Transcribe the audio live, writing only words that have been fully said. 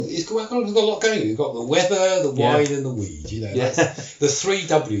It's got a lot going. You've got the weather, the wine, and the weed. That's the 3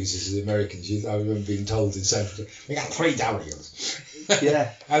 W's as the Americans. I remember being told in San Francisco, we got 3 W's.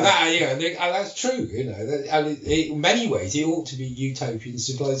 Yeah, and that's true. In many ways, it ought to be utopian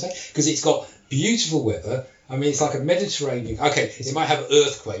civilization because it's got beautiful weather. I mean, it's like a Mediterranean. Okay, it might have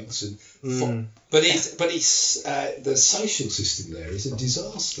earthquakes but it's the social system there is a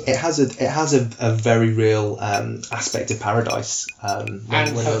disaster. It has a very real aspect of paradise. And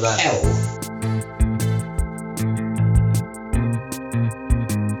hell.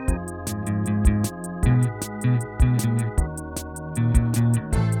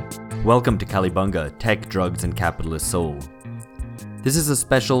 Welcome to CaliBunga, Tech, Drugs and Capitalist Soul. This is a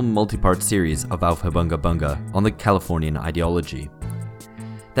special multi-part series of Aufhebunga Bunga on the Californian ideology.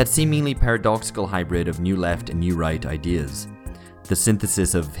 That seemingly paradoxical hybrid of new left and new right ideas. The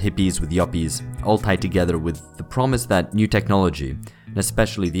synthesis of hippies with yuppies, all tied together with the promise that new technology, and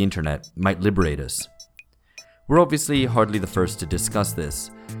especially the internet, might liberate us. We're obviously hardly the first to discuss this.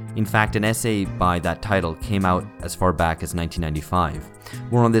 In fact, an essay by that title came out as far back as 1995.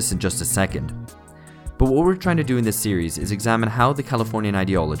 More on this in just a second. But what we're trying to do in this series is examine how the Californian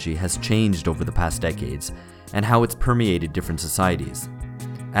ideology has changed over the past decades and how it's permeated different societies.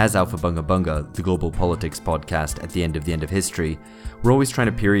 As Aufhebunga Bunga, the global politics podcast at the end of history, we're always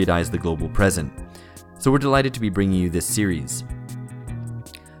trying to periodize the global present. So we're delighted to be bringing you this series.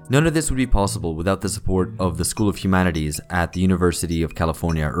 None of this would be possible without the support of the School of Humanities at the University of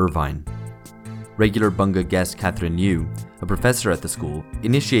California, Irvine. Regular Bunga guest Catherine Yu, a professor at the school,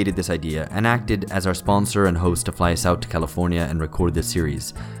 initiated this idea and acted as our sponsor and host to fly us out to California and record this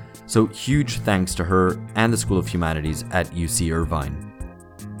series. So huge thanks to her and the School of Humanities at UC Irvine.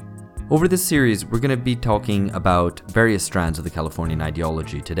 Over this series, we're going to be talking about various strands of the Californian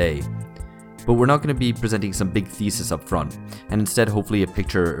ideology today. But we're not going to be presenting some big thesis up front, and instead hopefully a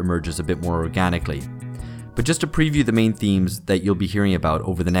picture emerges a bit more organically. But just to preview the main themes that you'll be hearing about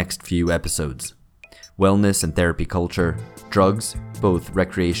over the next few episodes. Wellness and therapy culture, drugs, both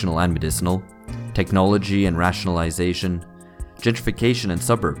recreational and medicinal, technology and rationalization, gentrification and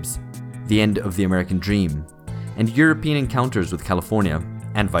suburbs, the end of the American dream, and European encounters with California,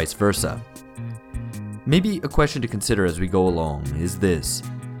 and vice versa. Maybe a question to consider as we go along is this.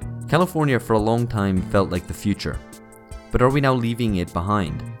 California for a long time felt like the future, but are we now leaving it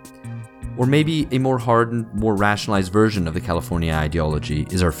behind? Or maybe a more hardened, more rationalized version of the California ideology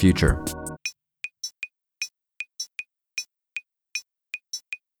is our future.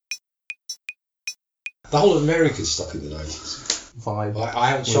 The whole of America's stuck in the 90s. I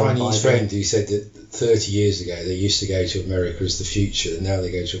have a Chinese friend who said that 30 years ago they used to go to America as the future and now they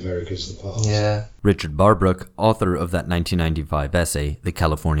go to America as the past. Yeah. Richard Barbrook, author of that 1995 essay, The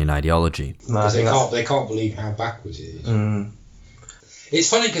Californian Ideology. They can't believe how backwards it is. It's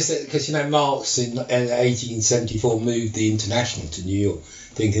funny because Marx in 1874 moved the International to New York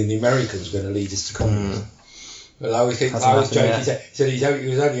thinking the Americans were going to lead us to communism. Well, I was joking. He said he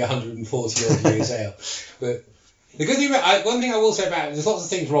was only 140 odd years out. But the good thing one thing I will say about it, there's lots of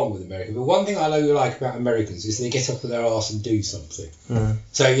things wrong with America, but one thing I like about Americans is they get up with their arse and do something.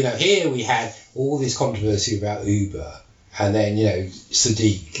 So, here we had all this controversy about Uber, and then,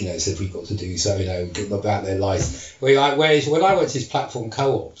 Sadiq, said we've got to do so, about their life. Whereas when I went to this Platform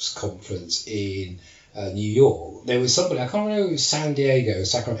Co-ops conference in New York, there was somebody, I can't remember if it was San Diego or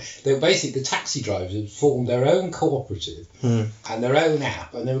Sacramento, they were basically, the taxi drivers had formed their own cooperative and their own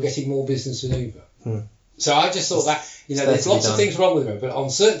app, and they were getting more business than Uber. So I just thought that, there's lots of things wrong with them, but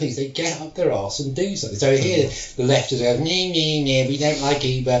on certain things they get up their arse and do something. So here the left is going, we don't like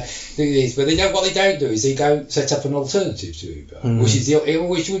Uber, do this, but what they don't do is they go set up an alternative to Uber,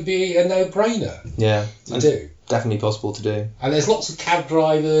 which would be a no-brainer to do. Definitely possible to do. And there's lots of cab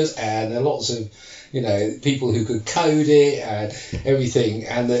drivers and there are lots of people who could code it and everything,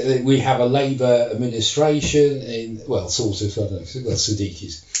 and we have a Labour administration sort of. I don't know. Well, Sadiq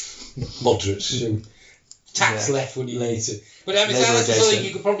is moderate. Tax left when you need to. But that's something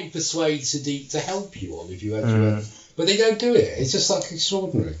you could probably persuade Sadiq to help you on if you had to. But they don't do it. It's just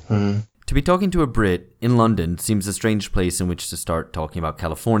extraordinary. To be talking to a Brit in London seems a strange place in which to start talking about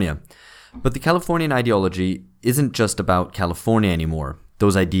California. But the Californian ideology isn't just about California anymore.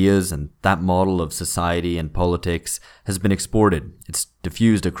 Those ideas and that model of society and politics has been exported. It's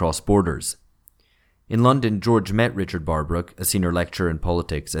diffused across borders. In London, George met Richard Barbrook, a senior lecturer in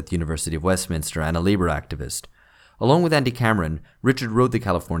politics at the University of Westminster and a Labour activist. Along with Andy Cameron, Richard wrote the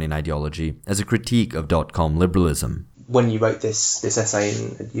Californian ideology as a critique of dot-com liberalism. When you wrote this essay,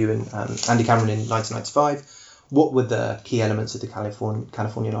 you and Andy Cameron in 1995, what were the key elements of the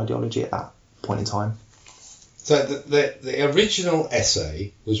Californian ideology at that point in time? So the original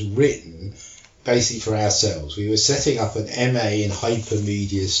essay was written basically for ourselves. We were setting up an MA in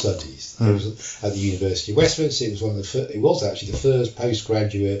hypermedia studies. It was at the University of Westminster. It was it was actually the first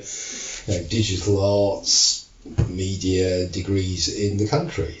postgraduate digital arts media degrees in the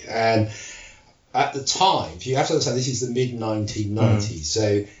country. And at the time, you have to understand, this is the mid 1990s.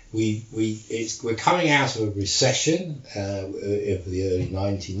 So we're coming out of a recession of the early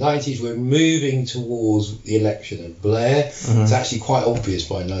 1990s. We're moving towards the election of Blair. It's actually quite obvious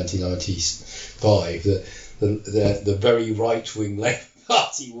by 1995 that the very right-wing Labour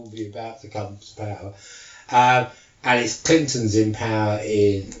Party will be about to come to power. And it's Clinton's in power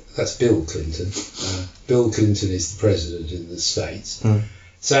that's Bill Clinton. Bill Clinton is the president in the States.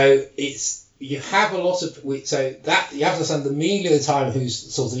 So you have a lot of, so that you have to understand the media at the time whose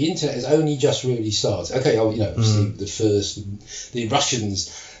sort of the internet has only just really started. Okay, obviously the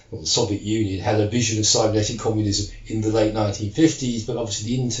Russians or the Soviet Union had a vision of cybernetic communism in the late 1950s, but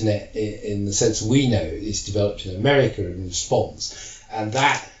obviously the internet, in the sense we know, is developed in America in response, and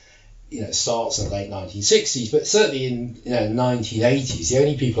that starts in the late 1960s. But certainly in 1980s, the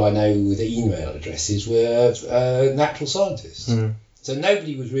only people I know with email addresses were natural scientists. So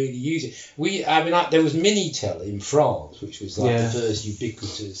nobody was really using it. There was Minitel in France, which was like the first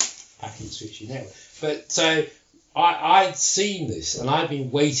ubiquitous packet switching network. But so I'd seen this, and I'd been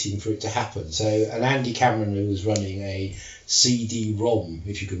waiting for it to happen. So, and Andy Cameron, who was running a CD-ROM,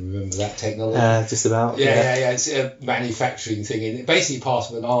 if you can remember that technology. Just about. Yeah. It's a manufacturing thing, and basically part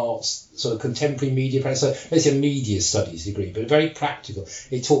of an arts sort of contemporary media practice. So basically a media studies degree, but very practical.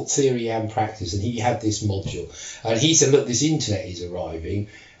 It taught theory and practice, and he had this module, and he said, "Look, this internet is arriving,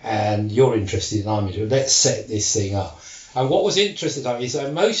 and you're interested, and I'm interested. Let's set this thing up." And what was interesting is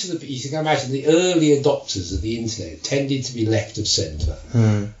that most of you can imagine the early adopters of the internet tended to be left of centre,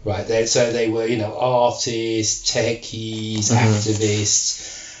 right? So they were, artists, techies, activists,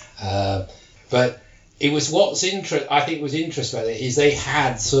 but it was I think was interesting about it is they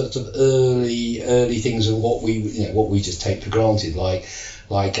had sort of early things of what we just take for granted, like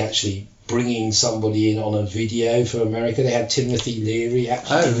actually bringing somebody in on a video for America. They had Timothy Leary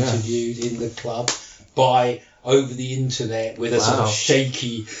actually interviewed in the club over the internet with a sort of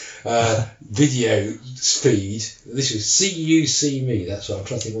shaky video speed. This was See You, See Me. That's what I'm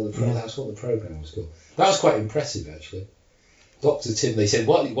trying to think. That's what the program was called. That was quite impressive, actually. Dr. Tim, they said,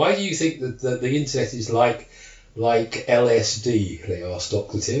 why do you think that the internet is like LSD? They asked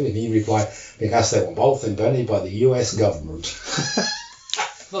Dr. Tim, and he replied, because they were both invented by the US government.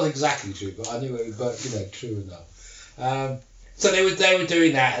 Not exactly true, but I knew it was, true enough. So they were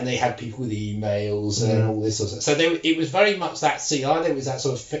doing that, and they had people with emails and all this sort of stuff. So it was very much that scene. Either it was that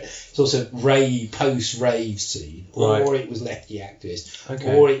sort of post-rave scene, or it was lefty activists,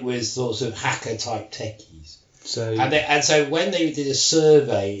 or it was sort of hacker-type techies. So when they did a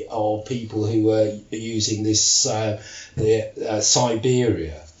survey of people who were using this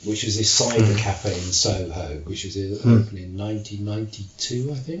Siberia, which was this cyber cafe in Soho, which was opened in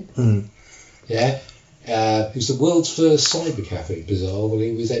 1992, I think. Yeah. It was the world's first cyber cafe, bizarre. Well,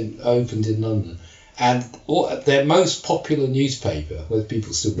 it was then opened in London. And their most popular newspaper, where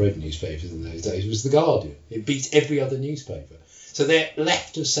people still read newspapers in those days, was The Guardian. It beat every other newspaper. So they're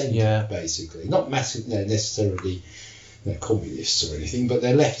left of centre, basically. Not necessarily communists or anything, but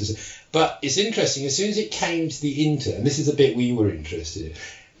they're left of centre. But it's interesting, as soon as it came to the internet, and this is the bit we were interested in,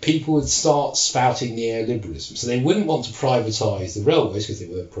 people would start spouting neoliberalism. So they wouldn't want to privatise the railways because they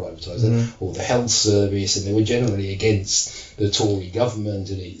weren't privatised, or the health service, and they were generally against the Tory government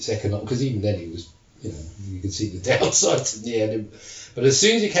and its economic, because even then it was, you could see the downsides of neoliberalism. But as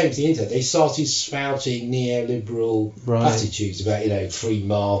soon as it came to the internet, they started spouting neoliberal attitudes about, free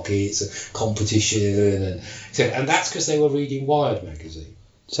markets and competition, and that's because they were reading Wired magazine.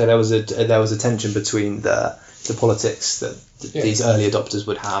 So there was a tension between the politics that these early adopters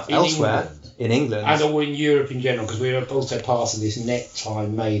would have elsewhere in England and or in Europe in general, because we were also part of this net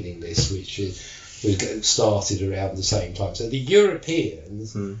time mailing list, which was started around the same time. So the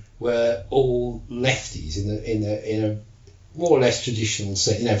Europeans were all lefties in a more or less traditional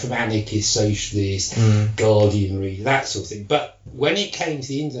sense, from anarchist, socialist, Guardian reader, that sort of thing. But when it came to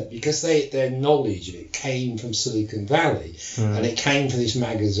the internet, because their knowledge of it came from Silicon Valley, and it came from this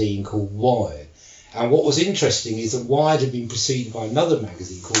magazine called Wired. And what was interesting is that Wired had been preceded by another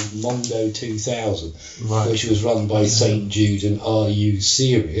magazine called Mondo 2000, which was run by St. Jude and Are You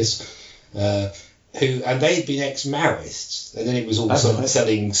Serious? And they'd been ex-Maoists, and then it was also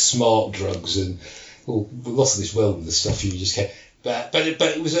selling smart drugs and lots of this wellness stuff you just kept. But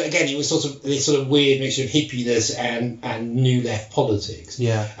it was, again, it was sort of this sort of weird mixture of hippiness and new left politics.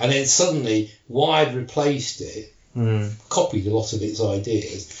 Yeah. And then suddenly Wired replaced it, copied a lot of its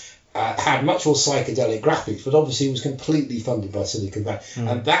ideas, had much more psychedelic graphics, but obviously it was completely funded by Silicon Valley.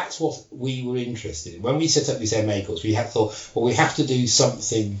 And that's what we were interested in. When we set up this MA course, we had thought, well, we have to do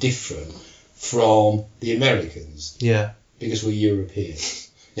something different from the Americans. Yeah. Because we're European,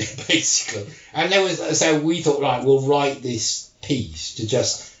 basically. And there was, so we thought, right, we'll write this piece to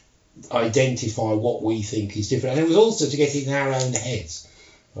just identify what we think is different. And it was also to get in our own heads,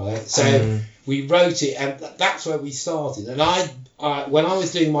 right? So we wrote it, and that's where we started. And I when I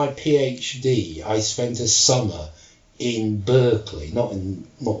was doing my PhD, I spent a summer in Berkeley, not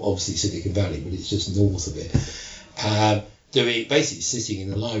obviously Silicon Valley, but it's just north of it, doing, basically sitting in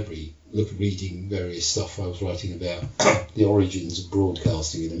the library, reading various stuff I was writing about the origins of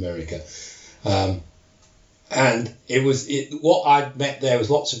broadcasting in America. And what I'd met there was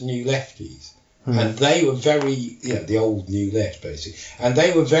lots of new lefties. And they were very, the old new left, basically. And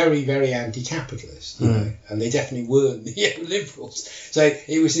they were very, very anti-capitalist, you know, and they definitely weren't neoliberals. So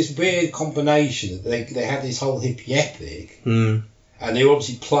it was this weird combination that they had this whole hippie ethic, and they were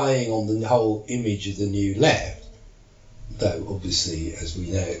obviously playing on the whole image of the new left, though obviously, as we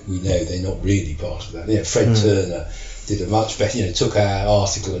know they're not really part of that. Fred Turner did a much better, took our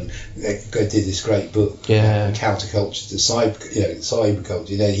article and did this great book, Counterculture to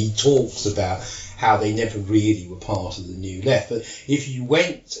Cyberculture. He talks about how they never really were part of the new left. But if you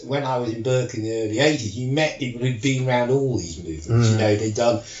went, when I was in Berkeley in the early 80s, you met people who'd been around all these movements. They'd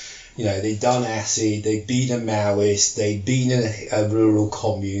done acid, they'd been a Maoist, they'd been a rural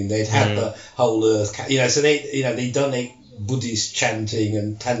commune, they'd had the whole earth, so they'd done it. Buddhist chanting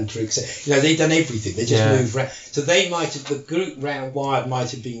and tantric, they'd done everything. They just moved around. So the group round Wired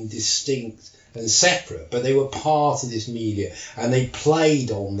might have been distinct and separate, but they were part of this media, and they played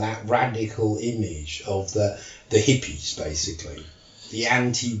on that radical image of the hippies, basically, the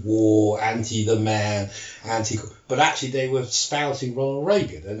anti-war, anti-the man, but actually they were spouting Ronald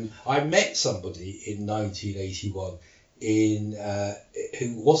Reagan. And I met somebody in 1981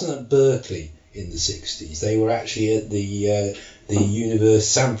 who wasn't at Berkeley in the 60s. They were actually at the University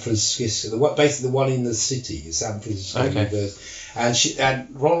San Francisco, basically the one in the city, San Francisco University. And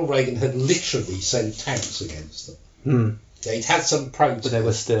Ronald Reagan had literally sent tanks against them. They'd had some protests. But they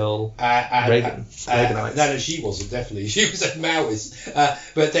were still Reaganites. No, she wasn't, definitely. She was a Maoist.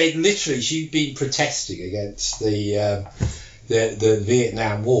 But she'd been protesting against the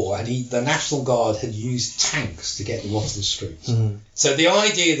Vietnam War, and the National Guard had used tanks to get them off the streets. So the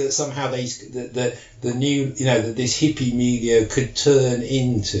idea that somehow that this hippie media could turn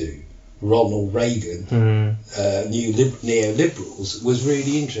into Ronald Reagan neoliberals was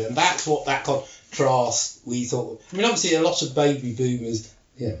really interesting, and that's what that contrast we thought. I mean, obviously a lot of baby boomers,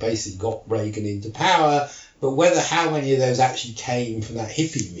 basically got Reagan into power, but how many of those actually came from that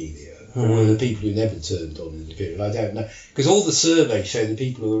hippie media, or the people who never turned on in the period, I don't know. Because all the surveys show the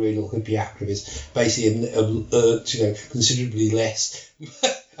people who were real hippie activists basically have considerably less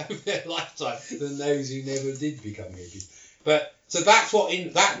over their lifetime than those who never did become hippies. But so that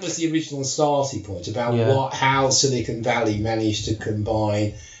was the original starting point about how Silicon Valley managed to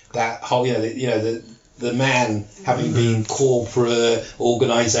combine that whole the man having been corporate,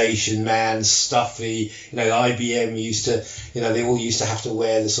 organisation man, stuffy, IBM used to, they all used to have to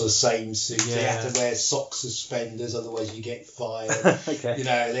wear the sort of same suits. They had to wear sock suspenders, otherwise you get fired. It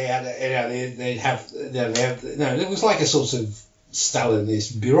was like a sort of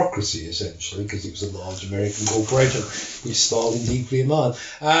Stalinist bureaucracy, essentially, because it was a large American corporation, which Stalin deeply admired.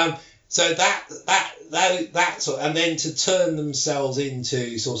 So that sort, and then to turn themselves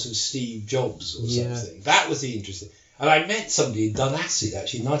into sort of Steve Jobs or something. That was the interesting. And I met somebody who'd done acid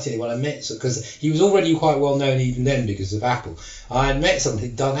actually in 1981. Because he was already quite well known even then because of Apple. I had met somebody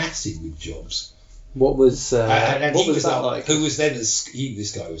who'd done acid with Jobs. What was that like? Who was then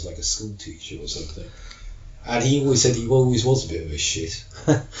this guy was like a school teacher or something. And he always said he always was a bit of a shit.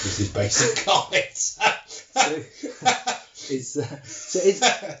 Was his basic comments.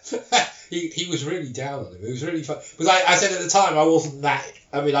 He was really down on him. It was really fun. Because I said at the time I wasn't that.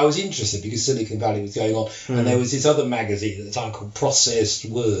 I mean, I was interested because Silicon Valley was going on, and there was this other magazine at the time called Processed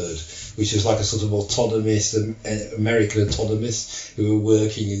Word, which was like a sort of autonomous American autonomists who were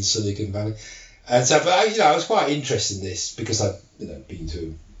working in Silicon Valley. And so, but I was quite interested in this because I'd been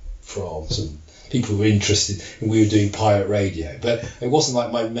to France and people were interested, and we were doing pirate radio, but it wasn't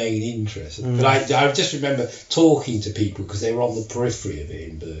like my main interest. But I just remember talking to people because they were on the periphery of it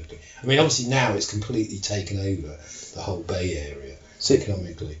in Berkeley. I mean, obviously now it's completely taken over the whole Bay Area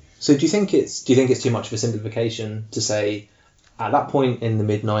economically. So do you think it's too much of a simplification to say at that point in the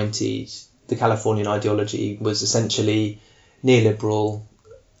mid-90s, the Californian ideology was essentially neoliberal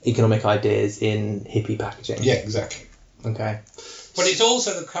economic ideas in hippie packaging. Yeah, exactly. Okay. But it's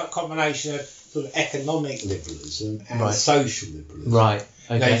also the combination of sort of economic liberalism and Right. social liberalism. Right.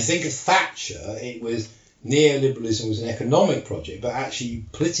 Okay. Now, you think of Thatcher, it was neoliberalism was an economic project, but actually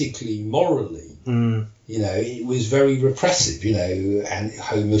politically, morally, it was very repressive, and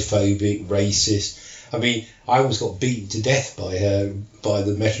homophobic, racist. I mean, I almost got beaten to death by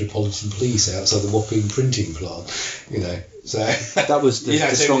the Metropolitan Police outside the Wapping printing plant, So that was the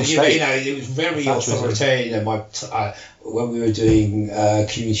strong state. It was very authoritarian. When we were doing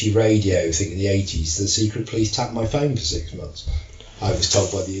community radio thing in the 80s, the secret police tapped my phone for 6 months. I was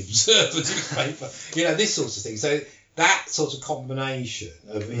told by the Observer newspaper, this sort of thing. So that sort of combination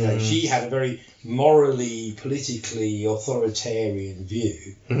of, she had a very morally, politically authoritarian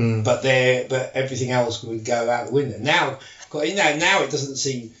view, but everything else would go out the window. Now it doesn't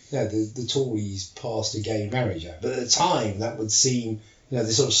seem, the Tories passed a Gay Marriage Act, but at the time that would seem,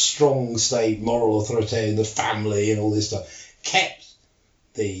 this sort of strong state, moral authoritarian, the family and all this stuff, kept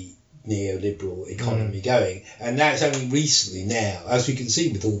the neoliberal economy going. And now it's only recently now, as we can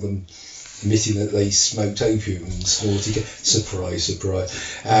see with all them admitting that they smoked opium and snorted, surprise,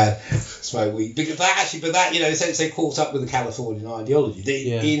 smoke weed. But since they caught up with the Californian ideology,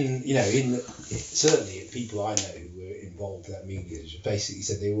 certainly people I know who were involved in that media basically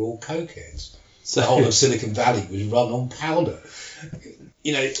said they were all cokeheads. So the whole of Silicon Valley was run on powder.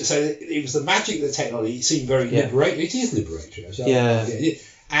 So it was the magic of the technology. It seemed very liberatory. It is liberatory. Actually.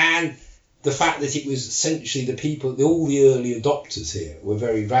 And the fact that it was essentially the people, all the early adopters here were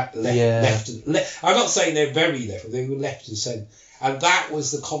very left. I'm not saying they're very left, they were left and centre. And that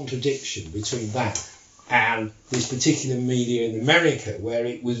was the contradiction between that and this particular media in America, where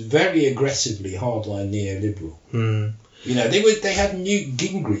it was very aggressively hardline neoliberal. They had Newt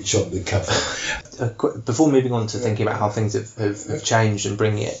Gingrich on the cover. Before moving on to thinking about how things have changed and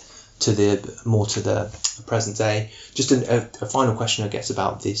bringing it to the present day, just a final question, I guess,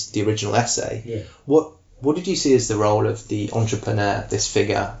 about the original essay. Yeah. What did you see as the role of the entrepreneur, this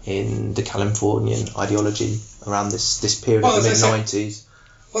figure in the Californian ideology around this period of the mid-90s?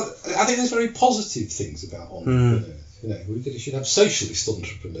 Well, I think there's very positive things about entrepreneurs. We should have socialist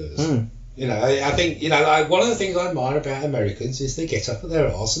entrepreneurs. I think one of the things I admire about Americans is they get up at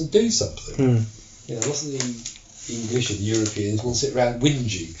their arse and do something. Lots of the English and Europeans will sit around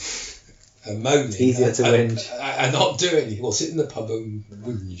whinging and moaning. Easier to whinge. And not do anything. We'll sit in the pub and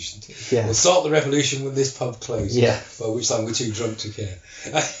whinge. Yeah. We'll start the revolution when this pub closes. Yeah. By which time we're too drunk to care.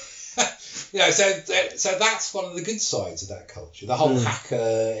 So that's one of the good sides of that culture. The whole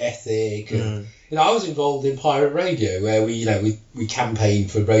hacker ethic. And, I was involved in pirate radio where we campaigned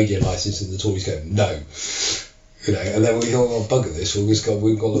for radio license and the Tories go no. And then we thought, well, bugger this, we've got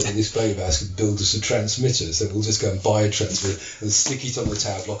to look at this blade house and build us a transmitter, so we'll just go and buy a transmitter and stick it on the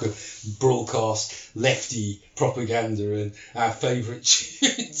tower block and broadcast lefty propaganda and our favourite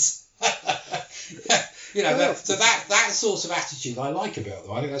tunes. So that sort of attitude I like about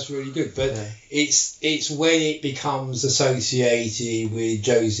them. I think that's really good. But it's when it becomes associated with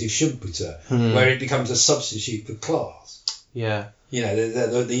Joseph Schumpeter, where it becomes a substitute for class. Yeah.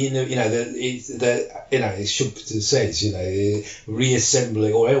 Schumpeter says,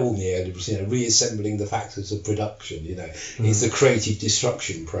 reassembling, or all neoliberals, reassembling the factors of production, it's the creative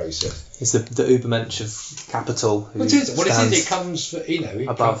destruction process. It's the Ubermensch of capital. It comes,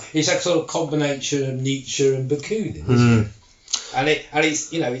 above. It's that sort of combination of Nietzsche and Bakunin, isn't it? And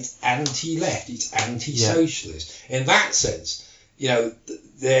it's, it's anti-left, it's anti-socialist. In that sense,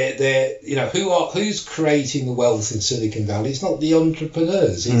 who's creating the wealth in Silicon Valley? It's not the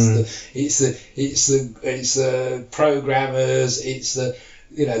entrepreneurs. It's the programmers. It's the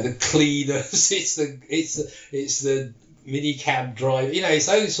cleaners. It's the minicab driver. It's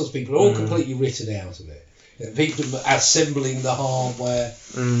those sorts of people are all completely written out of it. People assembling the hardware,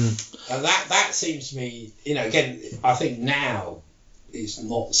 and that seems to me. Again, I think now it's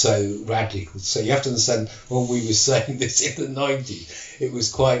not so radical. So you have to understand when we were saying this in the 90s, it was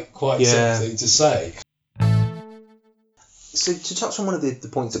quite something to say. So to touch on one of the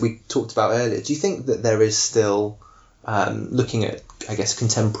points that we talked about earlier, do you think that there is still, looking at, I guess,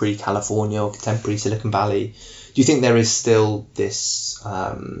 contemporary California or contemporary Silicon Valley, do you think there is still this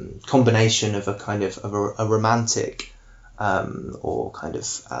combination of a kind of a romantic or kind of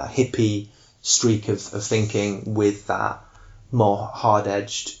hippie streak of thinking with that more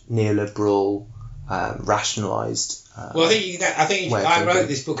hard-edged, neoliberal, rationalised? I think I wrote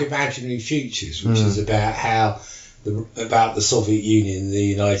this book, Imaginary Futures, which is about how about the Soviet Union and the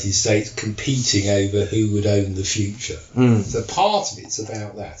United States competing over who would own the future. So part of it's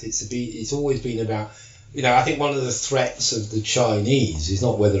about that. It's always been about, I think one of the threats of the Chinese is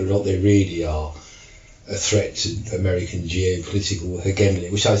not whether or not they really are a threat to American geopolitical hegemony,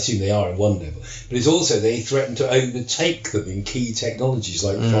 which I assume they are on one level, but it's also they threaten to overtake them in key technologies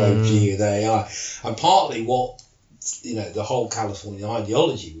like 5G and AI. And partly what the whole California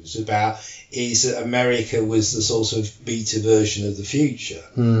ideology was about is that America was the sort of beta version of the future,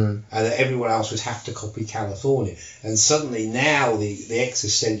 and that everyone else would have to copy California. And suddenly now the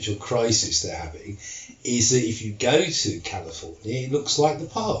existential crisis they're having is that if you go to California, it looks like the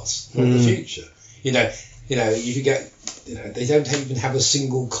past, not the future. You get, they don't even have a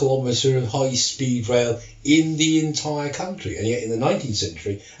single kilometre of high-speed rail in the entire country. And yet in the 19th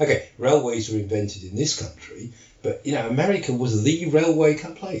century, railways were invented in this country, but, America was the railway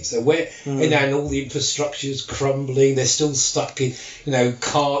place. So and all the infrastructure is crumbling. They're still stuck in, you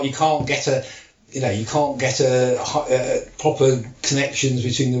can't get proper connections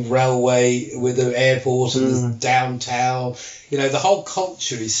between the railway with the airport and the downtown. The whole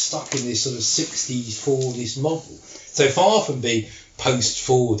culture is stuck in this sort of 60s Fordist model. So far from being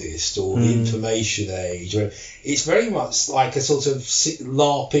post-Fordist or the information age, it's very much like a sort of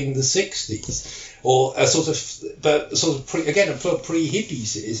LARPing the 60s. Or a sort of pre-hippie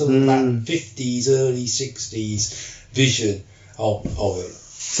city, sort of that 50s, early 60s vision of it.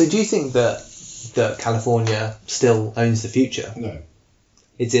 So do you think that California still owns the future? No.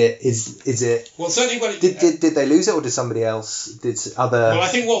 Is it? Well, certainly when did they lose it, or did somebody else? Did other? Well, I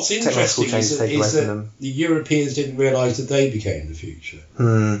think what's interesting is that the Europeans didn't realise that they became the future.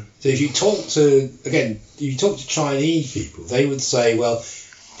 So if you talk to Chinese people, they would say, well,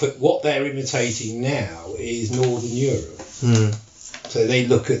 but what they're imitating now is Northern Europe. So they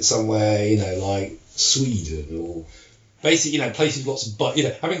look at somewhere, like Sweden or basically, places lots of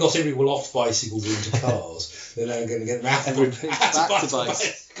having got everyone off bicycles into cars, they're now going to get them out to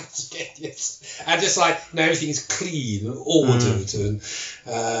bicycles. Yes. And just like everything's clean, ordered, and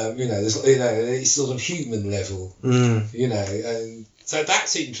there's it's sort of human level, and so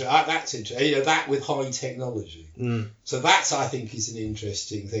that's interesting. That with high technology. So that's, I think, is an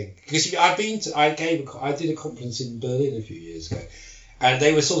interesting thing, because I did a conference in Berlin a few years ago. And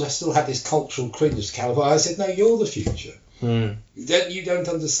they were still had this cultural cringe to California. I said, no, you're the future. You don't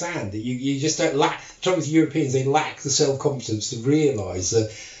understand that. You just don't lack. The trouble with Europeans, they lack the self-confidence to realise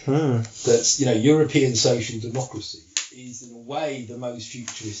that European social democracy is in a way the most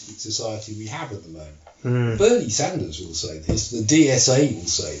futuristic society we have at the moment. Bernie Sanders will say this. The DSA will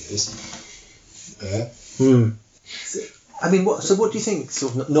say this. I mean, what do you think?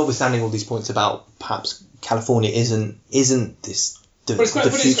 Sort of, notwithstanding all these points about perhaps California isn't this. You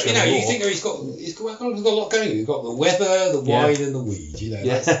think he's got a lot going. He's got the weather, the wine, and the weed.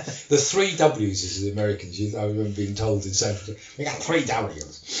 That's the 3 W's as the Americans. I remember being told in San Francisco, we got 3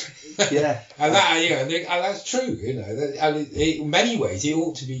 W's. And that's true. And in many ways, it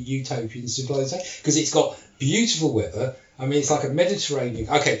ought to be utopian civilization because it's got beautiful weather. I mean, it's like a Mediterranean.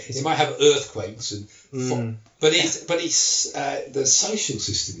 Okay, it might have earthquakes but it's the social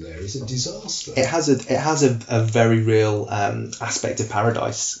system there is a disaster. It has a very real aspect of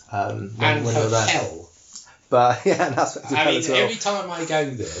paradise and hell. But an aspect of hell as well. Every time I go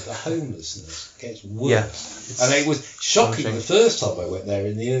there, the homelessness gets worse. And it was shocking the first time I went there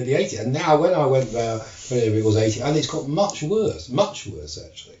in the early 80s, and now when I went there, whenever it was 80, and it's got much worse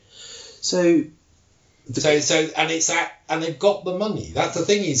actually. So and it's that, and they've got the money. That's the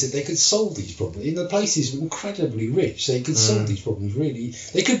thing, is that they could solve these problems. In the places incredibly rich, they could solve these problems really.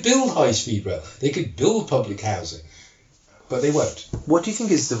 They could build high-speed rail. They could build public housing, but they won't. What do you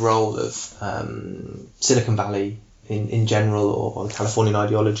think is the role of Silicon Valley in general, or Californian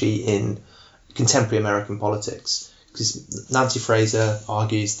ideology in contemporary American politics? Because Nancy Fraser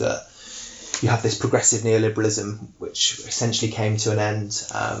argues that you have this progressive neoliberalism, which essentially came to an end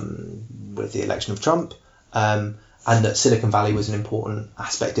with the election of Trump, and that Silicon Valley was an important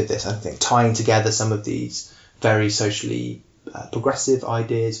aspect of this. I think tying together some of these very socially progressive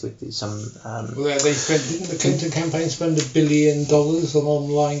ideas with some. Didn't the Clinton campaign spend $1 billion on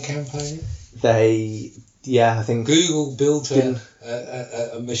online campaigning? I think Google built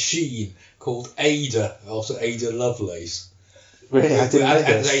a machine called Ada after Ada Lovelace. Really? I didn't know this.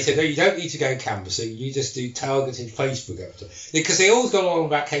 And they said, no, you don't need to go canvassing, you just do targeted Facebook advertising. Because they always go on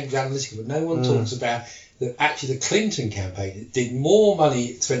about Cambridge Analytica, but no one talks about that actually the Clinton campaign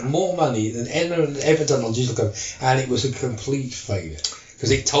spent more money than anyone had ever done on digital campaign, and it was a complete failure.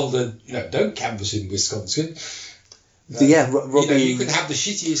 Because it told her, don't canvass in Wisconsin. Robbie. You can have the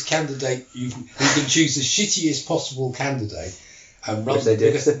shittiest candidate. You can choose the shittiest possible candidate, and run they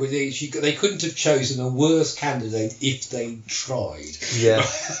did. because they couldn't have chosen a worse candidate if they tried. Yeah.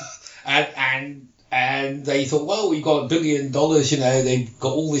 And they thought, well, we've got $1 billion, they've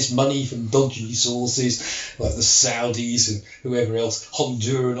got all this money from dodgy sources, like the Saudis and whoever else,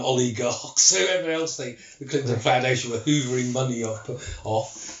 Honduran oligarchs, whoever else the Clinton Foundation were hoovering money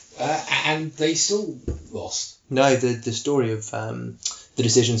off, and they still lost. No, the story of the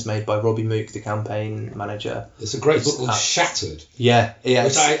decisions made by Robbie Mook, the campaign manager. It's a great book called Shattered. Yeah.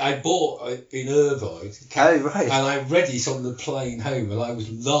 Which I bought in Irvine. Oh, right. And I read it on the plane home, and I was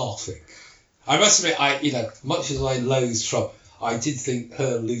laughing. I must admit, much as I loathe Trump, I did think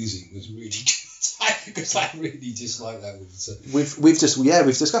her losing was really good because I really dislike that woman. So. We've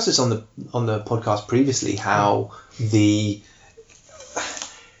discussed this on the podcast previously, how Hillary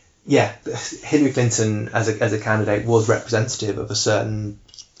Clinton as a candidate was representative of a certain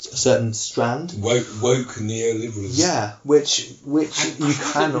strand. Woke neoliberalism. Yeah, which you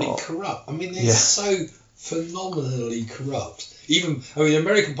cannot. Corrupt. I mean, they're so phenomenally corrupt.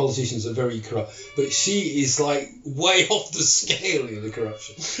 American politicians are very corrupt, but she is like way off the scale in the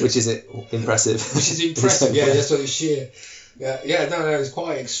corruption. Which is impressive. Yeah, that's what it's sheer. Yeah, no, it's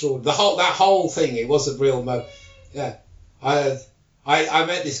quite extraordinary. That whole thing, it was a real I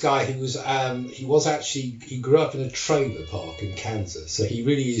met this guy who was he grew up in a trailer park in Kansas, so he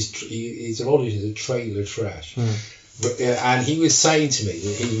really is he's an origin of trailer trash. But, and he was saying to me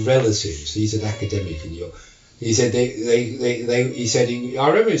that his relatives, he's an academic in New York. He said I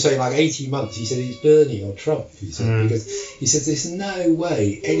remember him saying like 18 months. He said it's Bernie or Trump. He said because he said there's no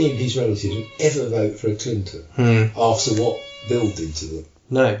way any of his relatives would ever vote for a Clinton after what Bill did to them.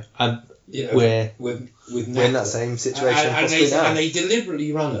 No, and we're in that same situation. And they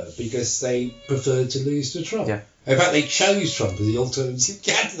deliberately run her because they preferred to lose to Trump. Yeah. In fact, they chose Trump as the alternative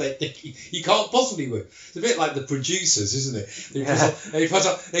candidate, thinking he can't possibly win. It's a bit like the producers, isn't it? They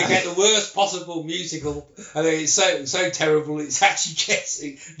get the worst possible musical, and it's so terrible it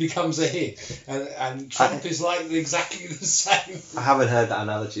actually becomes a hit. And Trump is like exactly the same. I haven't heard that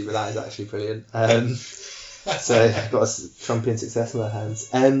analogy, but that is actually brilliant. So I've got a Trumpian success in my hands.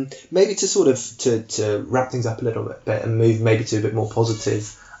 Maybe to sort of to wrap things up a little bit and move maybe to a bit more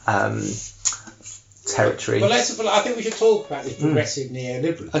positive territory. Well, I think we should talk about this progressive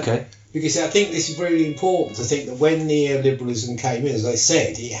neoliberalism. Okay. Because I think this is really important to think that when neoliberalism came in, as I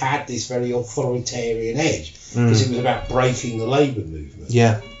said, it had this very authoritarian edge because it was about breaking the labour movement.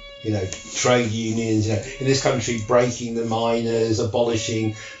 Yeah. Trade unions, in this country, breaking the miners,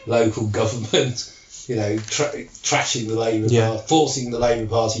 abolishing local government. Trashing the Labour Party, forcing the Labour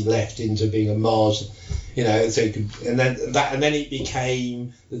Party left into being a margin, so it could, and then it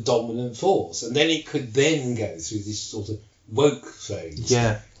became the dominant force, and then it could then go through this sort of woke phase,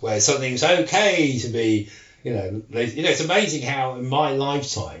 where something's okay to be, it's amazing how in my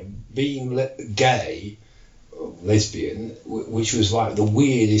lifetime being gay, lesbian, which was like the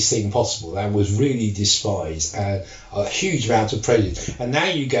weirdest thing possible and was really despised and a huge amount of prejudice. And now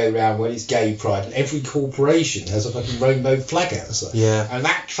you go around when it's gay pride and every corporation has a fucking rainbow flag outside. Yeah. And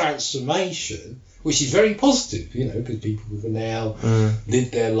that transformation, which is very positive, because people can now live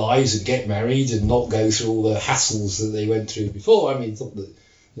their lives and get married and not go through all the hassles that they went through before. I mean, it's not that,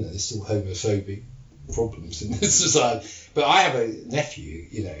 there's still homophobic problems in this society. But I have a nephew,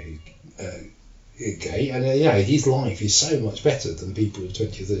 gay, and his life is so much better than people of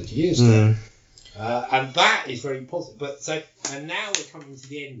 20 or 30 years ago, and that is very positive. And now we're coming to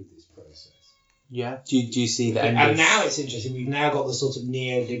the end of this process. Yeah. Do you see that? And now it's interesting. We've now got the sort of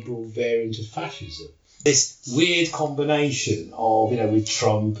neoliberal variant of fascism. This weird combination of with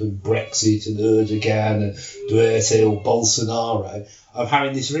Trump and Brexit and Erdogan and Duterte or Bolsonaro of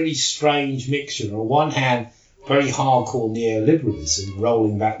having this really strange mixture. On one hand, very hardcore neoliberalism,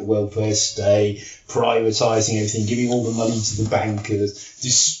 rolling back the welfare state, privatising everything, giving all the money to the bankers,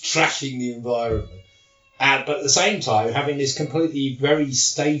 just trashing the environment. But at the same time, having this completely very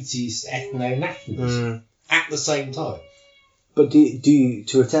statist ethno-nationalism at the same time. But do you,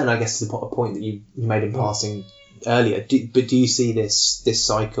 to return, I guess, to the point that you made in passing earlier, do you see this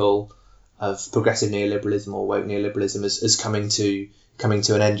cycle of progressive neoliberalism or woke neoliberalism as coming to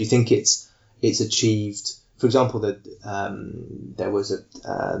an end? Do you think it's achieved? For example, there was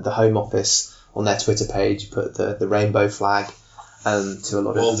the Home Office on their Twitter page put the rainbow flag to a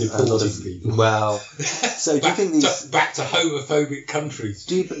lot while of deporting people. Well, so do you think these back to homophobic countries?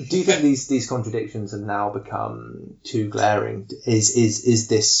 Do you think these contradictions have now become too glaring? Is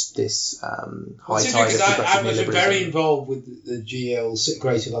this high tide of progressive I was neoliberalism? very involved with the GL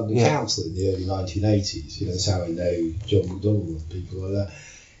Greater London Council in the early 1980s. That's how I know John McDonnell and people like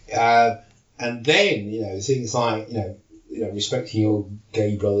that. And then things like respecting your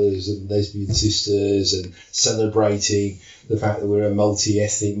gay brothers and lesbian sisters and celebrating the fact that we're a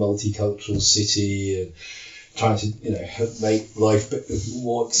multi-ethnic, multicultural city and trying to make life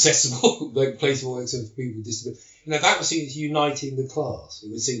more accessible, make places more accessible for people with disabilities. That was seen as uniting the class.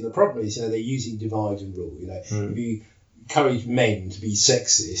 It was seen the problem is they're using divide and rule. If you encourage men to be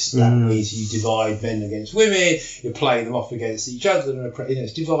sexist, that means you divide men against women. You're playing them off against each other. And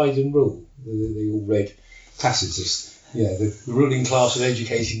it's divide and rule. They all read classicists. The ruling class was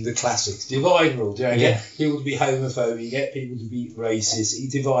educating the classics. Divide and rule. You get people to be homophobic, you get people to be racist. He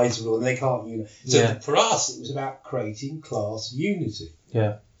divides and rule, and they can't So for us, it was about creating class unity.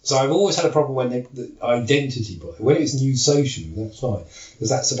 Yeah. So I've always had a problem when the identity, when it's new socialism, that's fine, because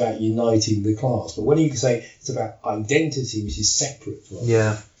that's about uniting the class. But when you say it's about identity, which is separate from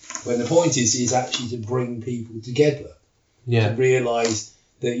when the point is actually to bring people together, to realise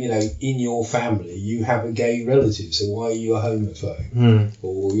that in your family you have a gay relative, so why are you a homophobe?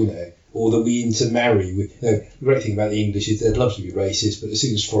 Or that we intermarry with. The great thing about the English is they'd love to be racist, but as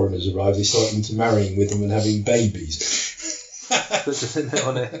soon as foreigners arrive, they start intermarrying with them and having babies. Puts a limit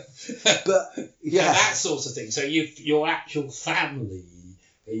on it. But that sort of thing. So your actual family,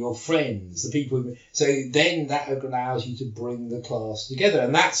 your friends, the people. So then that allows you to bring the class together,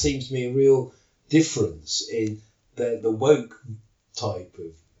 and that seems to me a real difference in the woke type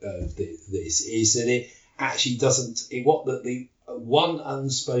of this is that it actually doesn't. The one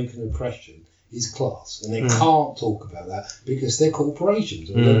unspoken oppression is class, and they can't talk about that because they're corporations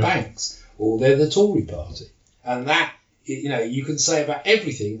or they're banks or they're the Tory party, and that. You can say about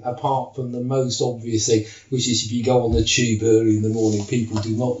everything apart from the most obvious thing, which is if you go on the tube early in the morning, people do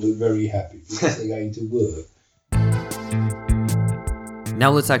not look very happy because they're going to work.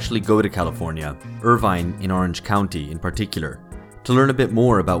 Now let's actually go to California, Irvine in Orange County in particular, to learn a bit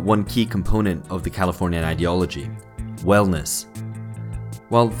more about one key component of the Californian ideology, wellness.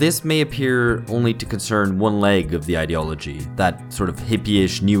 While this may appear only to concern one leg of the ideology, that sort of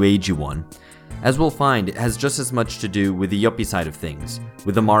hippie-ish, new agey one, as we'll find, it has just as much to do with the yuppie side of things,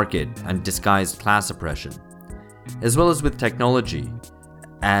 with the market and disguised class oppression, as well as with technology,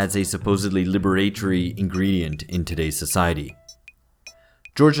 as a supposedly liberatory ingredient in today's society.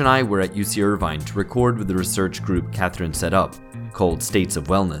 George and I were at UC Irvine to record with the research group Catherine set up, called States of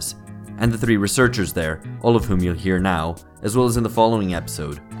Wellness, and the three researchers there, all of whom you'll hear now, as well as in the following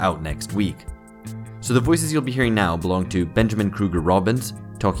episode, out next week. So the voices you'll be hearing now belong to Benjamin Kruger Robbins,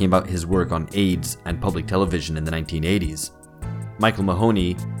 talking about his work on AIDS and public television in the 1980s, Michael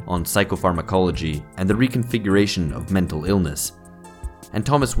Mahoney on psychopharmacology and the reconfiguration of mental illness, and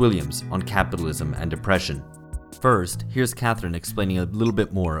Thomas Williams on capitalism and depression. First, here's Catherine explaining a little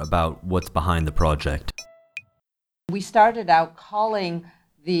bit more about what's behind the project. We started out calling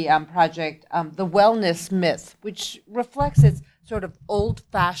the project the Wellness Myth, which reflects its sort of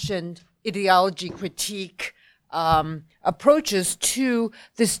old-fashioned ideology critique approaches to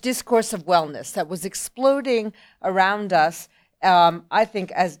this discourse of wellness that was exploding around us, I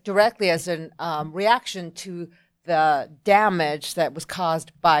think, as directly as a reaction to the damage that was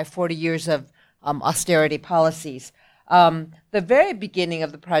caused by 40 years of austerity policies. The very beginning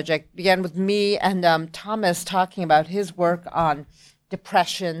of the project began with me and Thomas talking about his work on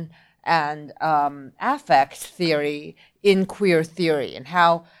depression and affect theory in queer theory, and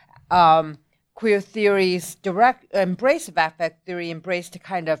how queer theory's direct embrace of affect theory embraced a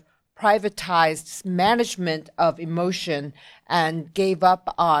kind of privatized management of emotion and gave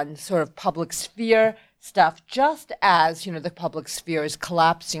up on sort of public sphere stuff, just as, the public sphere is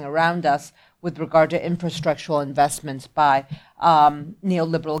collapsing around us with regard to infrastructural investments by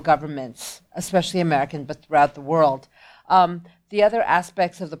neoliberal governments, especially American, but throughout the world. The other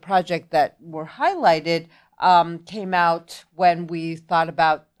aspects of the project that were highlighted came out when we thought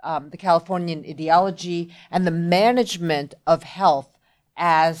about the Californian ideology and the management of health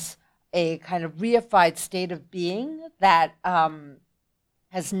as a kind of reified state of being that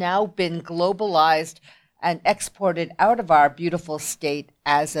has now been globalized and exported out of our beautiful state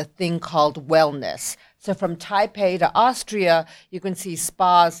as a thing called wellness. So from Taipei to Austria, you can see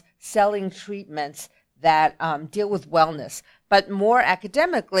spas selling treatments that deal with wellness. But more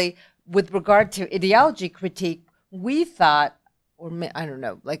academically, with regard to ideology critique, we thought, or I don't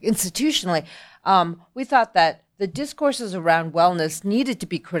know, like institutionally, we thought that the discourses around wellness needed to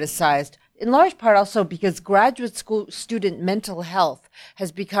be criticized, in large part also because graduate school student mental health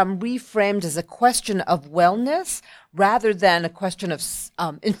has become reframed as a question of wellness rather than a question of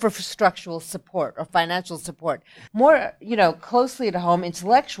infrastructural support or financial support. More, closely at home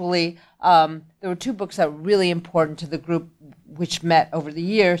intellectually, there were two books that were really important to the group which met over the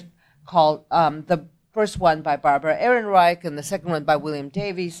years, called the first one by Barbara Ehrenreich and the second one by William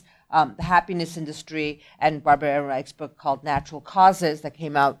Davies, The Happiness Industry, and Barbara Ehrenreich's book called Natural Causes that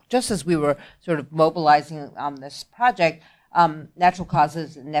came out just as we were sort of mobilizing on this project. Natural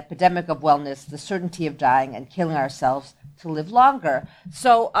Causes, An Epidemic of Wellness, The Certainty of Dying and Killing Ourselves to Live Longer.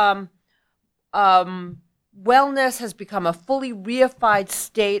 So wellness has become a fully reified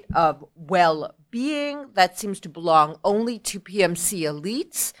state of well-being that seems to belong only to PMC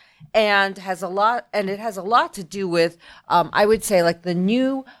elites, and it has a lot to do with, I would say, like the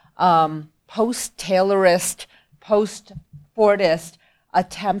new post-Taylorist, post-Fordist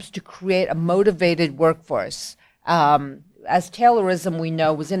attempts to create a motivated workforce. As Taylorism, we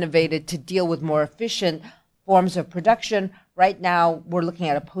know, was innovated to deal with more efficient forms of production, right now we're looking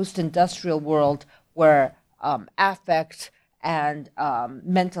at a post-industrial world where affect and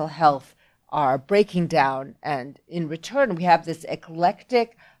mental health are breaking down, and in return we have this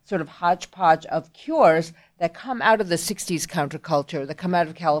eclectic sort of hodgepodge of cures that come out of the 60s counterculture, that come out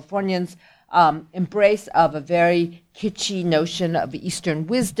of Californians' embrace of a very kitschy notion of Eastern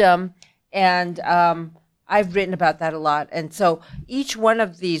wisdom. And I've written about that a lot. And so each one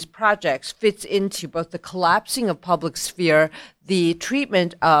of these projects fits into both the collapsing of public sphere, the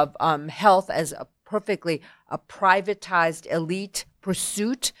treatment of health as a privatized elite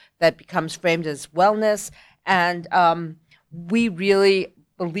pursuit that becomes framed as wellness. And we really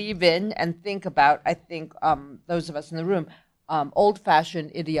believe in and think about, I think, those of us in the room,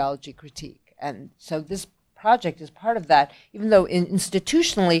 old-fashioned ideology critique. And so this project is part of that, even though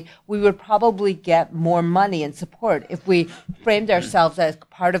institutionally we would probably get more money and support if we framed ourselves as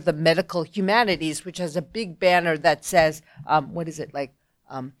part of the medical humanities, which has a big banner that says,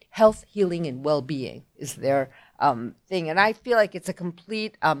 health, healing, and well-being is their thing. And I feel like it's a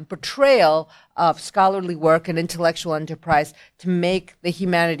complete betrayal of scholarly work and intellectual enterprise to make the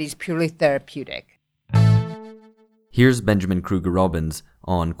humanities purely therapeutic. Here's Benjamin Kruger-Robbins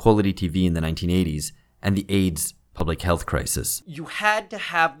on quality TV in the 1980s and the AIDS public health crisis. You had to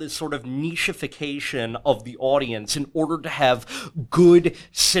have this sort of nichification of the audience in order to have good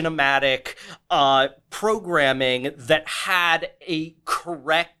cinematic programming that had a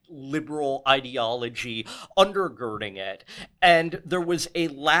correct liberal ideology undergirding it. And there was a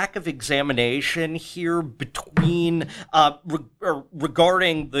lack of examination here between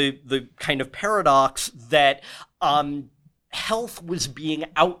regarding the kind of paradox that health was being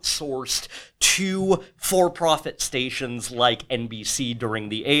outsourced to for-profit stations like NBC during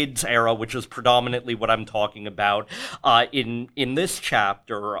the AIDS era, which is predominantly what I'm talking about in this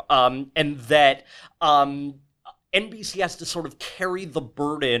chapter, and that NBC has to sort of carry the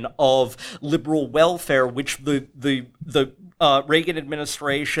burden of liberal welfare, which the Reagan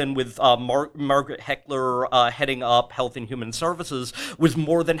administration with Margaret Heckler heading up Health and Human Services was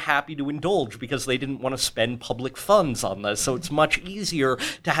more than happy to indulge because they didn't want to spend public funds on this. So it's much easier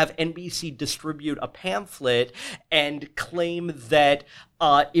to have NBC distribute a pamphlet and claim that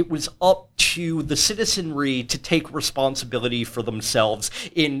it was up to the citizenry to take responsibility for themselves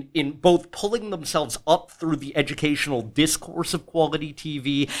in both pulling themselves up through the educational discourse of quality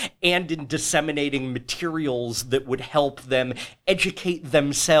TV and in disseminating materials that would help them educate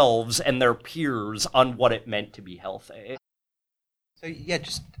themselves and their peers on what it meant to be healthy. So yeah,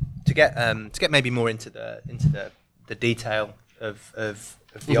 just to get maybe more into the detail of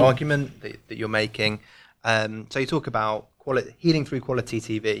the argument that you're making. So you talk about healing through quality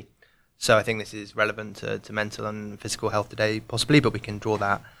TV. So I think this is relevant to mental and physical health today, possibly, but we can draw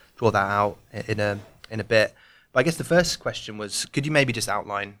that out in a bit. But I guess the first question was, could you maybe just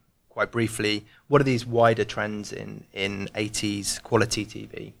outline quite briefly what are these wider trends in 80s quality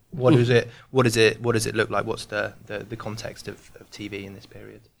TV? What does it look like? What's the context of TV in this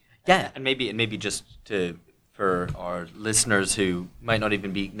period? Yeah, and maybe just for our listeners who might not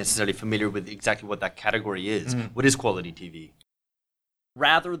even be necessarily familiar with exactly what that category is. What is quality TV?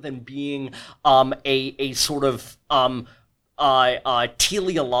 Rather than being a sort of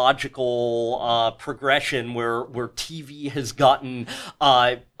teleological progression where TV has gotten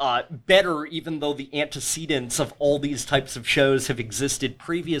better, even though the antecedents of all these types of shows have existed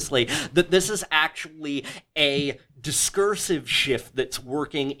previously, that this is actually a discursive shift that's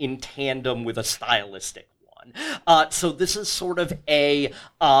working in tandem with a stylistic one. So this is sort of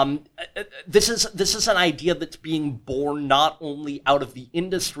this is an idea that's being born not only out of the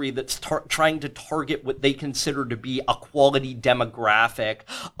industry that's trying to target what they consider to be a quality demographic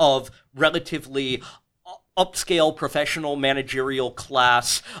of relatively upscale professional managerial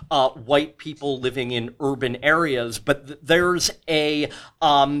class white people living in urban areas, but there's a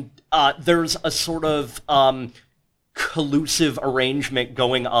sort of collusive arrangement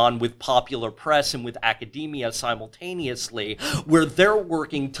going on with popular press and with academia simultaneously, where they're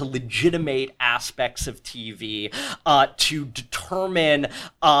working to legitimate aspects of TV, to determine,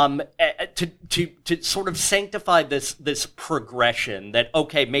 to sort of sanctify this progression that,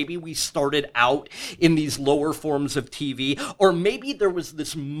 okay, maybe we started out in these lower forms of TV, or maybe there was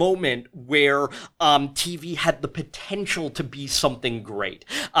this moment where TV had the potential to be something great.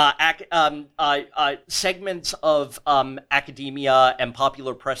 Segments of academia and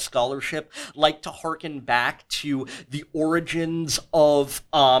popular press scholarship like to hearken back to the origins of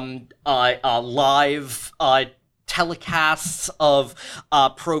live telecasts of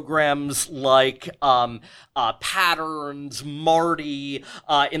programs like Patterns, Marty,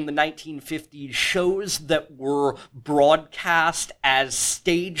 in the 1950s, shows that were broadcast as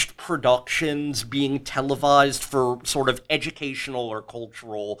staged productions being televised for sort of educational or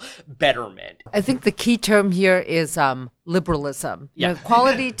cultural betterment. I think the key term here is liberalism. Yeah. You know,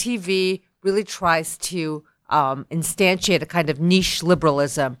 quality TV really tries to instantiate a kind of niche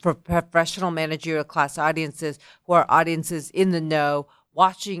liberalism for professional managerial class audiences who are audiences in the know,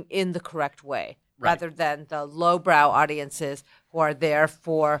 watching in the correct way, rather than the lowbrow audiences who are there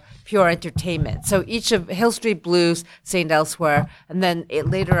for pure entertainment. So each of Hill Street Blues, St. Elsewhere, and then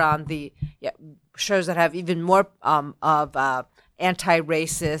later on the shows that have even more of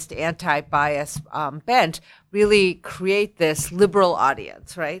anti-racist, anti-bias bent really create this liberal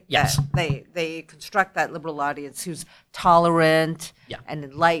audience, right? Yes. They construct that liberal audience who's tolerant and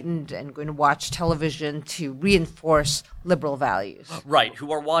enlightened and going to watch television to reinforce liberal values. Right,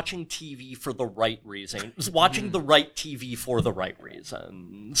 who are watching TV for the right reasons, watching the right TV for the right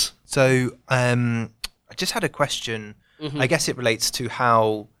reasons. So I just had a question. I guess it relates to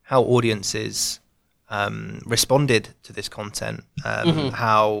how audiences responded to this content,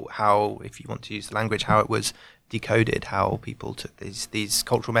 how, if you want to use the language, how it was decoded, how people took these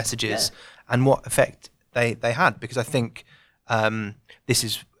cultural messages and what effect they had. Because I think this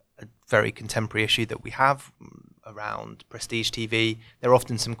is a very contemporary issue that we have around prestige TV. There are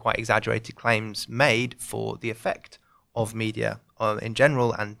often some quite exaggerated claims made for the effect of media in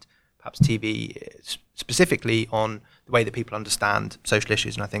general, and perhaps TV specifically, on the way that people understand social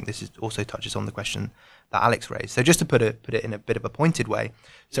issues. And I think this also touches on the question that Alex raised. So just to put it in a bit of a pointed way,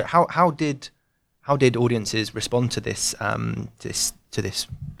 so how did audiences respond to this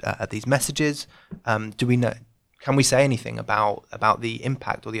these messages? Do we know? Can we say anything about the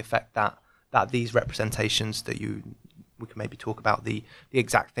impact or the effect that these representations we can maybe talk about the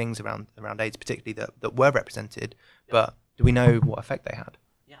exact things around AIDS particularly that were represented, but do we know what effect they had?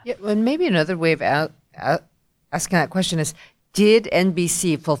 Yeah, and maybe another way of asking that question is, did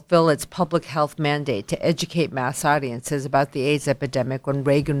NBC fulfill its public health mandate to educate mass audiences about the AIDS epidemic when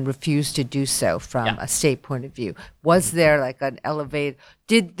Reagan refused to do so from a state point of view? Was there like an elevate?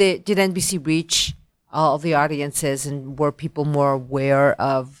 Did NBC reach all the audiences, and were people more aware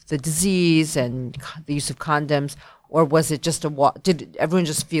of the disease and the use of condoms, or was it just did everyone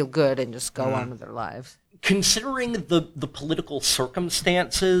just feel good and just go on with their lives? Considering the political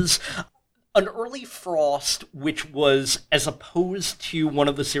circumstances, an early Frost, which was, as opposed to one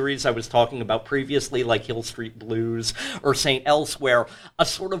of the series I was talking about previously, like Hill Street Blues or St. Elsewhere, a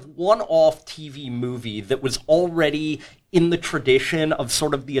sort of one-off TV movie that was already in the tradition of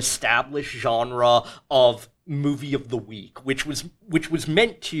sort of the established genre of movie of the week, which was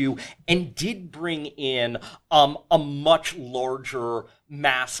meant to and did bring in a much larger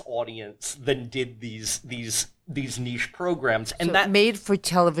mass audience than did these niche programs, and so that made for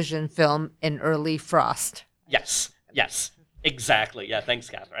television film in early Frost. Yes, exactly. Yeah, thanks,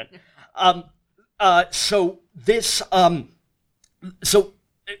 Catherine. So this, so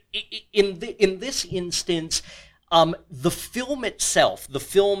in this instance, the film itself, the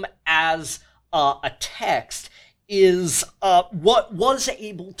film as a text, is what was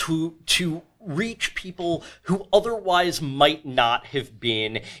able to reach people who otherwise might not have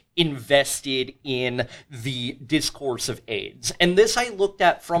been invested in the discourse of AIDS. And this I looked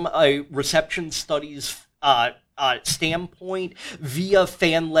at from a reception studies standpoint via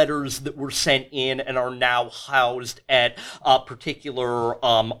fan letters that were sent in and are now housed at particular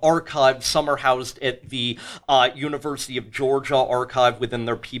archives. Some are housed at the University of Georgia archive within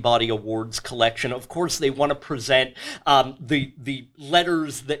their Peabody Awards collection. Of course, they want to present the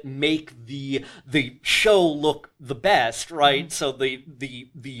letters that make the show look the best, right? Mm-hmm. So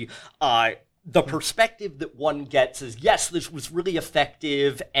the perspective that one gets is, yes, this was really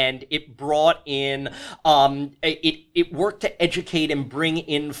effective, and it brought in, it worked to educate and bring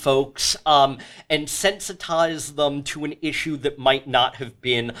in folks and sensitize them to an issue that might not have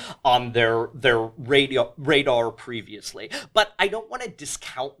been on their radar previously. But I don't want to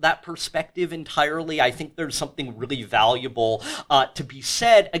discount that perspective entirely. I think there's something really valuable to be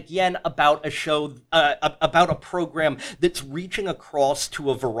said, again, about a show, about a program that's reaching across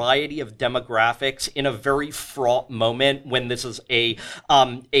to a variety of demographics in a very fraught moment when this is a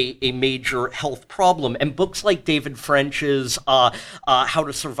major health problem. And books like David French's How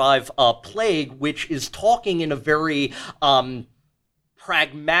to Survive a Plague, which is talking in a very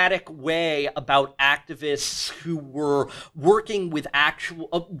pragmatic way about activists who were working with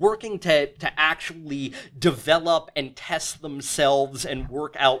working to actually develop and test themselves and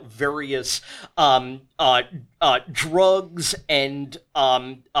work out various drugs and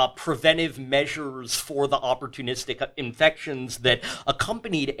preventive measures for the opportunistic infections that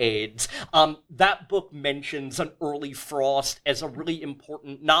accompanied AIDS. That book mentions an early frost as a really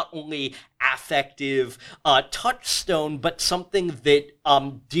important, not only affective touchstone, but something that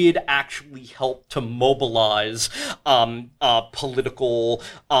did actually help to mobilize political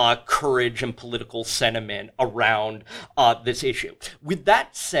courage and political sentiment around this issue. With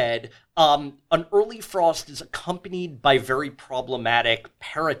that said, an early frost is accompanied by very problematic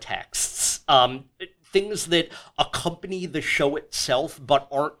paratexts, things that accompany the show itself but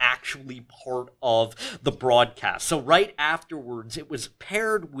aren't actually part of the broadcast. So right afterwards, it was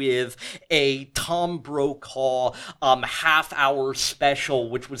paired with a Tom Brokaw half-hour special,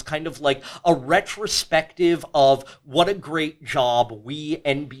 which was kind of like a retrospective of what a great job we,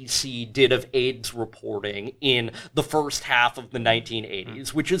 NBC, did of AIDS reporting in the first half of the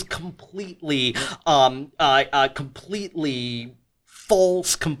 1980s, which is completely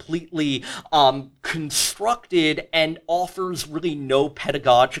false, completely constructed, and offers really no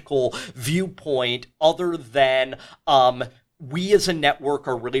pedagogical viewpoint other than we as a network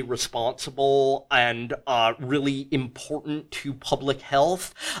are really responsible and really important to public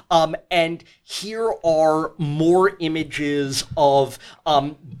health. And here are more images of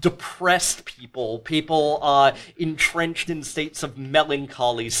depressed people entrenched in states of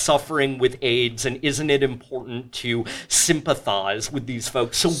melancholy, suffering with AIDS, and isn't it important to sympathize with these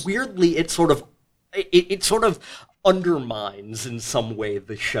folks? So weirdly, it sort of undermines in some way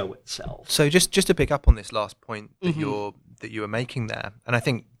the show itself. So just to pick up on this last point that you were making there, and I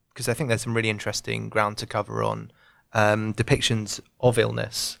think there's some really interesting ground to cover on depictions of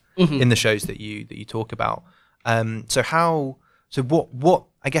illness in the shows that you talk about. What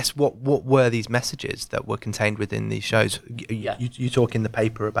were these messages that were contained within these shows? You talk in the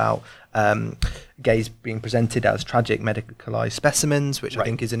paper about gays being presented as tragic medicalized specimens, which I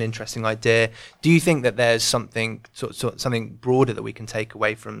think is an interesting idea. Do you think that there's something something broader that we can take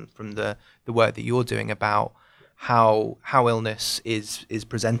away from the work that you're doing about how illness is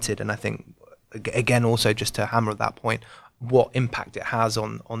presented? And I think, again, also just to hammer that point, what impact it has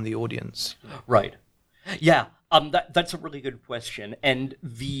on the audience. Right. Yeah. That's a really good question, and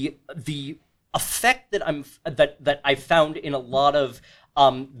the effect that I found in a lot of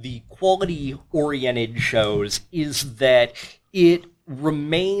the quality-oriented shows is that it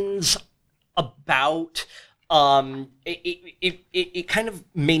remains about it kind of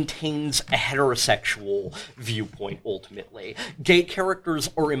maintains a heterosexual viewpoint, ultimately. Gay characters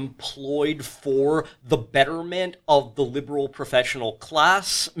are employed for the betterment of the liberal professional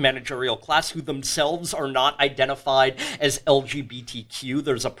class, managerial class, who themselves are not identified as LGBTQ.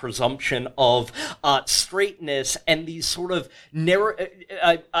 There's a presumption of straightness, and these sort of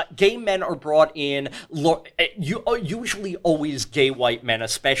gay men are brought in, usually always gay white men,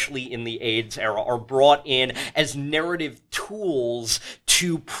 especially in the AIDS era, are brought in as narrative tools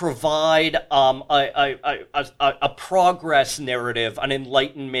to provide a progress narrative, an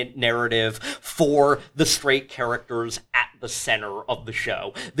enlightenment narrative for the straight characters at the center of the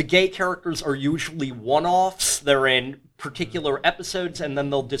show. The gay characters are usually one-offs. They're in particular episodes, and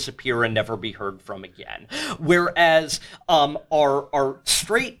then they'll disappear and never be heard from again. Whereas our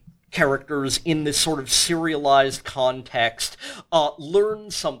straight characters in this sort of serialized context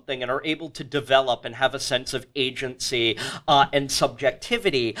learn something and are able to develop and have a sense of agency and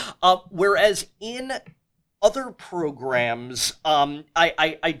subjectivity. Whereas in other programs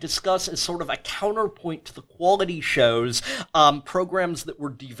I discuss as sort of a counterpoint to the quality shows, programs that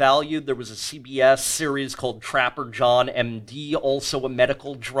were devalued. There was a CBS series called Trapper John MD, also a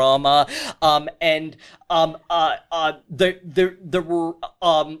medical drama, and there were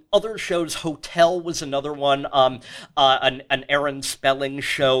other shows. Hotel was another one, an Aaron Spelling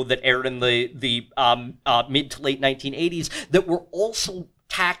show that aired in the mid to late 1980s that were also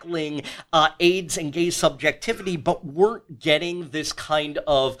tackling AIDS and gay subjectivity, but weren't getting this kind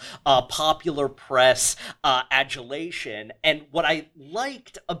of popular press adulation. And what I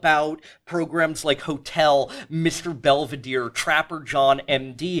liked about programs like Hotel, Mr. Belvedere, Trapper John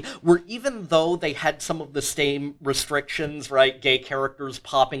MD, were even though they had some of the same restrictions, right, gay characters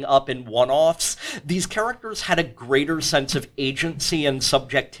popping up in one-offs, these characters had a greater sense of agency and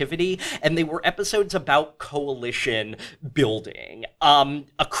subjectivity, and they were episodes about coalition building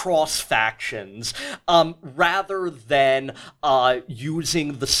across factions, rather than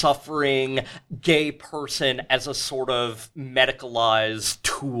using the suffering gay person as a sort of medicalized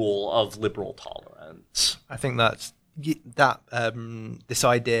tool of liberal tolerance. I think that this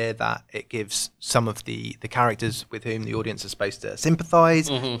idea that it gives some of the characters with whom the audience is supposed to sympathise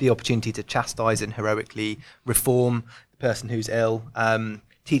the opportunity to chastise and heroically reform the person who's ill,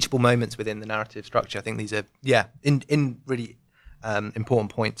 teachable moments within the narrative structure. I think these are in really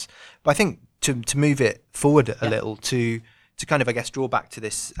important points. But I think to move it forward a little, to kind of, I guess, draw back to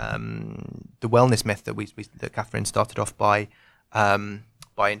this the wellness myth that Catherine started off by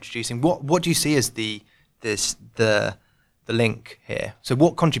introducing. What do you see as the link here? So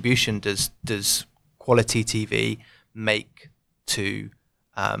what contribution does quality TV make to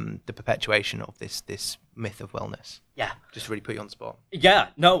the perpetuation of this myth of wellness? Yeah, just to really put you on the spot. Yeah,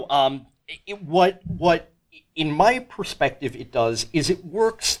 no. What in my perspective it does is it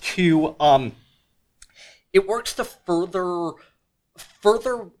works to further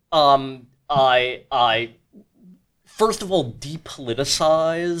first of all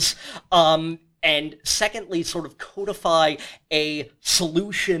depoliticize, and secondly sort of codify a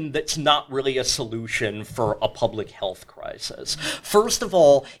solution that's not really a solution for a public health crisis. First of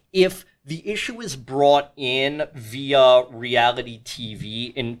all, if the issue is brought in via reality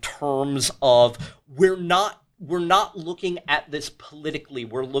TV in terms of we're not looking at this politically.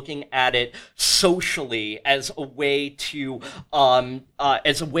 We're looking at it socially as a way to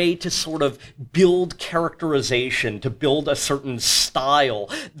sort of build characterization, to build a certain style.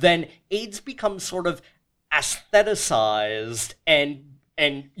 Then AIDS becomes sort of aestheticized and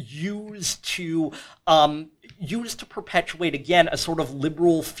used to perpetuate, again, a sort of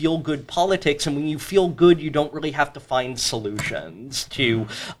liberal feel-good politics. And when you feel good, you don't really have to find solutions to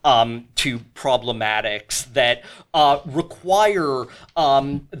problematics that require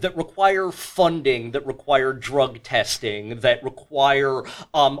funding, that require drug testing, that require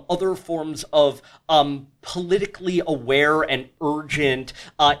other forms of politically aware and urgent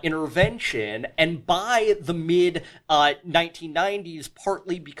intervention. And by the mid 1990s,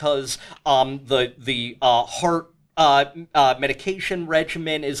 partly because the heart medication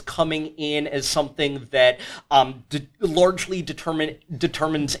regimen is coming in as something that largely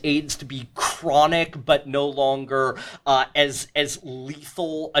determines AIDS to be chronic, but no longer as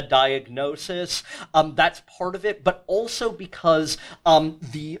lethal a diagnosis. That's part of it, but also because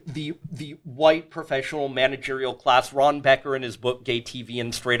the white professional managerial class, Ron Becker in his book Gay TV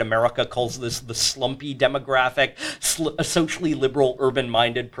in Straight America calls this the slumpy demographic, socially liberal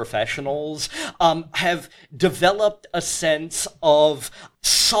urban-minded professionals, have developed a sense of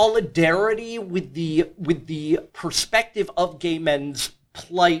solidarity with the perspective of gay men's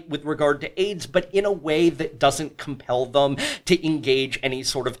plight with regard to AIDS, but in a way that doesn't compel them to engage any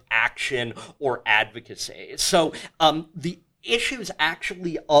sort of action or advocacy. So the issues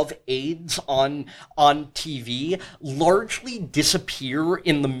actually of AIDS on TV largely disappear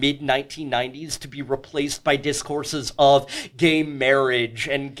in the mid-1990s to be replaced by discourses of gay marriage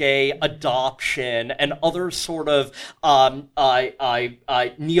and gay adoption and other sort of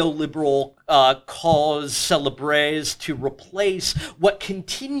neoliberal cause célèbres to replace what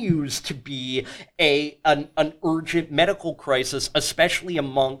continues to be an urgent medical crisis, especially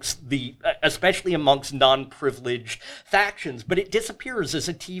amongst non-privileged factions. But it disappears as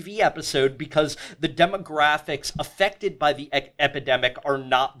a TV episode because the demographics affected by the epidemic are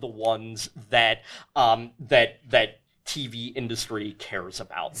not the ones that TV industry cares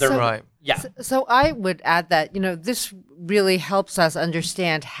about. They're right. Yeah. So I would add that, this really helps us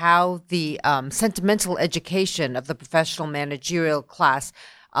understand how the sentimental education of the professional managerial class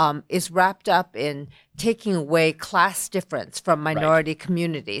is wrapped up in taking away class difference from minority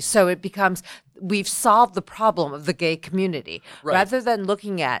communities. So it becomes, we've solved the problem of the gay community. Right. Rather than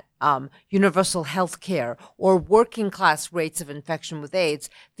looking at universal health care or working class rates of infection with AIDS,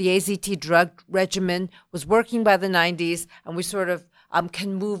 the AZT drug regimen was working by the 90s, and we sort of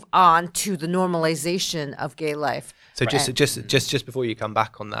can move on to the normalization of gay life. So just before you come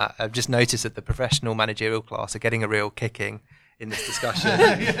back on that, I've just noticed that the professional managerial class are getting a real kicking in this discussion.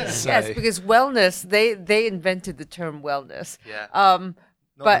 Yes, because wellness, they invented the term wellness. Yeah. Not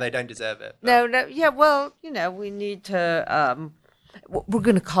that they don't deserve it. No, yeah, well, we need to, we're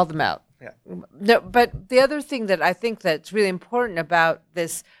going to call them out. Yeah. No, but the other thing that I think that's really important about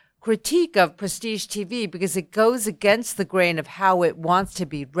this critique of prestige TV, because it goes against the grain of how it wants to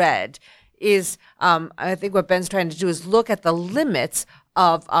be read, is I think what Ben's trying to do is look at the limits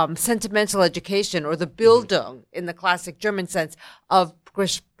of sentimental education, or the Bildung in the classic German sense of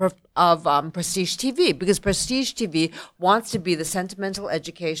prestige TV, because prestige TV wants to be the sentimental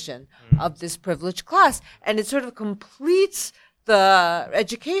education of this privileged class, and it sort of completes the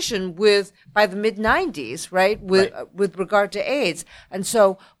education by the mid-90s, right, with regard to AIDS, and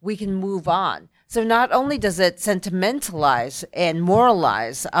so we can move on. So not only does it sentimentalize and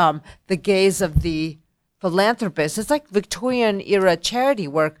moralize the gaze of the philanthropist, it's like Victorian era charity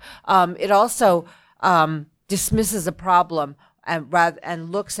work. It also dismisses a problem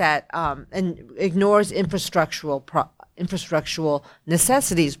and looks at and ignores infrastructural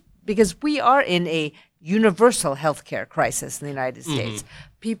necessities, because we are in a universal healthcare crisis in the United States.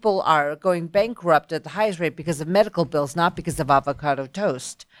 People are going bankrupt at the highest rate because of medical bills, not because of avocado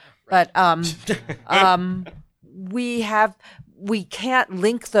toast. But we can't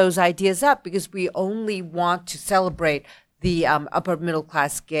link those ideas up, because we only want to celebrate the upper middle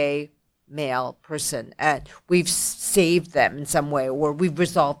class gay male person, and we've saved them in some way, or we've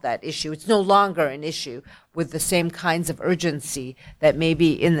resolved that issue. It's no longer an issue with the same kinds of urgency that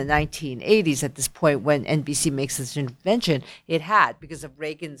maybe in the 1980s, at this point when NBC makes this intervention, it had, because of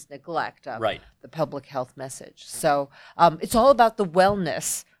Reagan's neglect of the public health message. So it's all about the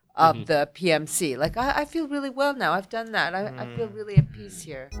wellness of the PMC. Like, I feel really well now. I've done that. I feel really at peace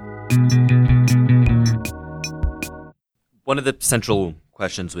here. One of the central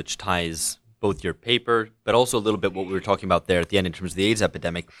questions which ties both your paper, but also a little bit what we were talking about there at the end in terms of the AIDS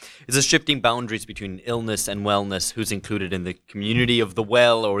epidemic, is the shifting boundaries between illness and wellness, who's included in the community of the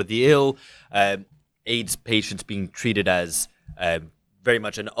well or the ill, AIDS patients being treated as very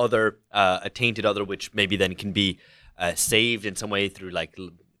much an other, a tainted other, which maybe then can be saved in some way through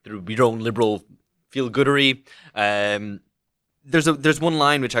your own liberal feel-goodery. There's one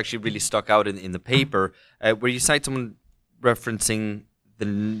line which actually really stuck out in the paper, where you cite someone referencing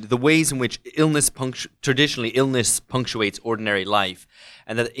the ways in which traditionally illness punctuates ordinary life,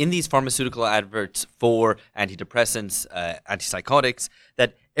 and that in these pharmaceutical adverts for antidepressants, antipsychotics,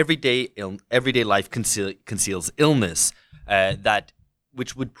 that everyday life conceals illness,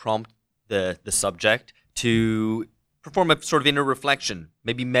 which would prompt the subject to perform a sort of inner reflection,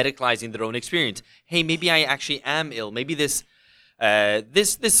 maybe medicalizing their own experience. Hey, maybe I actually am ill. Maybe this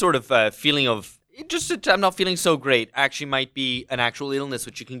sort of feeling of I'm not feeling so great actually might be an actual illness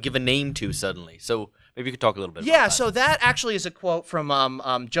which you can give a name to suddenly. So maybe you could talk a little bit about that. So that actually is a quote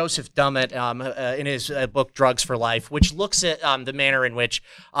from Joseph Dummett in his book Drugs for Life, which looks at the manner in which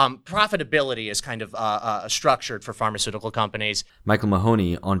profitability is kind of structured for pharmaceutical companies. Michael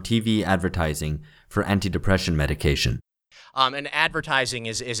Mahoney on TV advertising for antidepressant medication. And advertising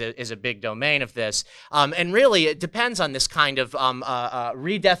is a big domain of this. And really, it depends on this kind of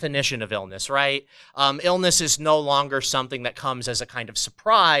redefinition of illness, right? Illness is no longer something that comes as a kind of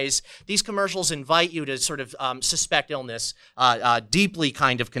surprise. These commercials invite you to sort of suspect illness deeply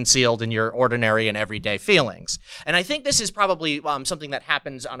kind of concealed in your ordinary and everyday feelings. And I think this is probably something that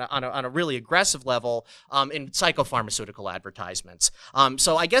happens on a really aggressive level in psychopharmaceutical advertisements.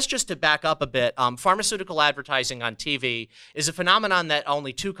 So I guess just to back up a bit, pharmaceutical advertising on TV is a phenomenon that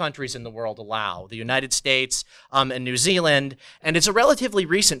only 2 countries in the world allow, the United States and New Zealand, and it's a relatively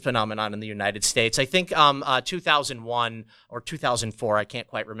recent phenomenon in the United States. I think 2001 or 2004, I can't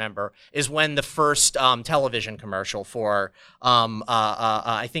quite remember, is when the first television commercial for,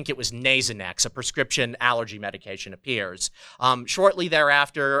 I think it was Nasonex, a prescription allergy medication, appears. Shortly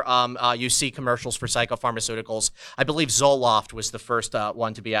thereafter, you see commercials for psychopharmaceuticals. I believe Zoloft was the first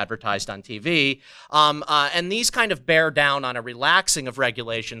one to be advertised on TV, and these kind of bear down on a relaxing of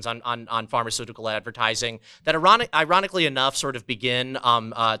regulations on pharmaceutical advertising that ironically enough sort of begin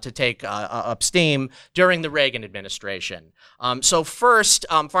to take up steam during the Reagan administration. So first,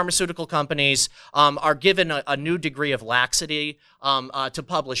 pharmaceutical companies are given a new degree of laxity to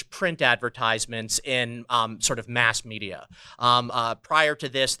publish print advertisements in sort of mass media. Prior to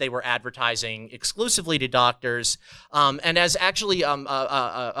this, they were advertising exclusively to doctors, and as actually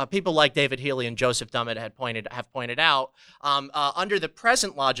people like David Healy and Joseph Dummett have pointed out, under the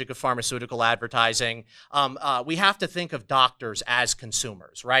present logic of pharmaceutical advertising, we have to think of doctors as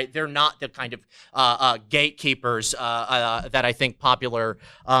consumers, right? They're not the kind of gatekeepers that I think popular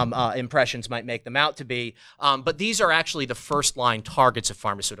impressions might make them out to be, but these are actually the first line targets of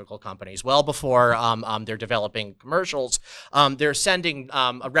pharmaceutical companies. Well before they're developing commercials, they're sending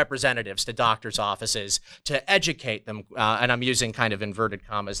representatives to doctors' offices to educate them, and I'm using kind of inverted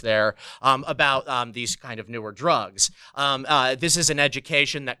commas there, about these kind of newer drugs. This is an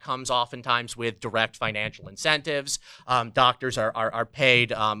education that comes oftentimes with direct financial incentives. Doctors are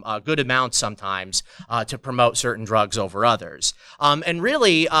paid good amounts sometimes to promote certain drugs over others. And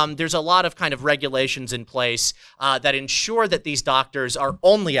really, there's a lot of kind of regulations in place that ensure that these doctors are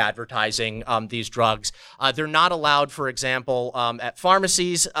only advertising these drugs. They're not allowed, for example, at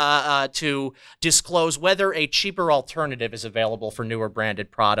pharmacies to disclose whether a cheaper alternative is available for newer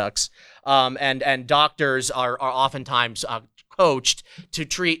branded products. And doctors are oftentimes coached to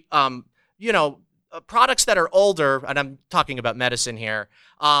treat, products that are older, and I'm talking about medicine here,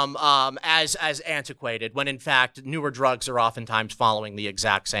 as antiquated, when in fact newer drugs are oftentimes following the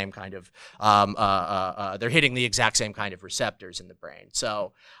exact same kind of, they're hitting the exact same kind of receptors in the brain.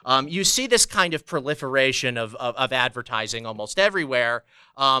 So you see this kind of proliferation of advertising almost everywhere,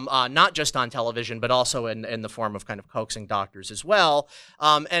 not just on television, but also in the form of kind of coaxing doctors as well.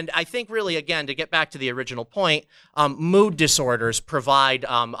 And I think really, again, to get back to the original point, mood disorders provide,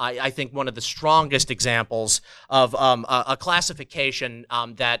 I think, one of the strongest examples of a classification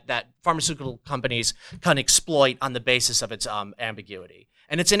that pharmaceutical companies can exploit on the basis of its ambiguity.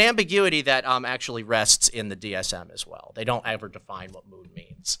 And it's an ambiguity that actually rests in the DSM as well. They don't ever define what mood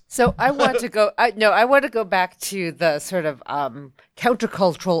means. So I want to go. I want to go back to the sort of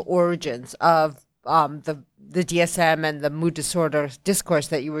countercultural origins of the DSM and the mood disorder discourse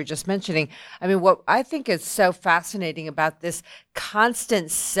that you were just mentioning. I mean, what I think is so fascinating about this constant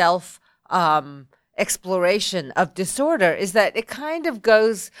self exploration of disorder is that it kind of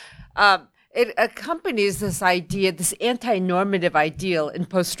goes. It accompanies this idea, this anti-normative ideal in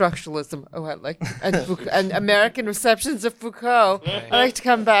post-structuralism. Oh, I like and American receptions of Foucault. I like to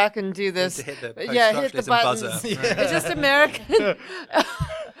come back and do this. To hit the hit the buttons. buzzer. It's just American.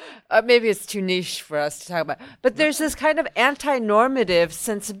 Maybe it's too niche for us to talk about. But there's this kind of anti-normative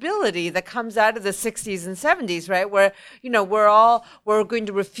sensibility that comes out of the 60s and 70s, right? Where, we're going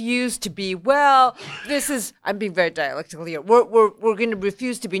to refuse to be, I'm being very dialectical here. We're going to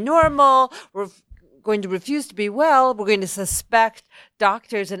refuse to be normal. We're going to refuse to be well. We're going to suspect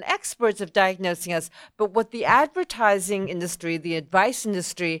doctors and experts of diagnosing us. But what the advertising industry, the advice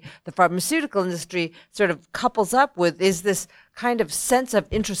industry, the pharmaceutical industry sort of couples up with is this kind of sense of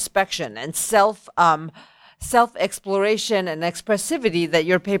introspection and self-exploration and expressivity that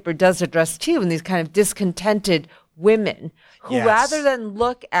your paper does address too, in these kind of discontented women who, Yes. rather than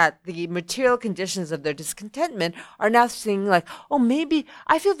look at the material conditions of their discontentment, are now seeing like, oh, maybe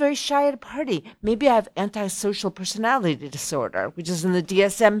I feel very shy at a party. Maybe I have antisocial personality disorder, which is in the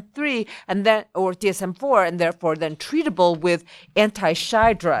DSM-3 or DSM-4, and therefore then treatable with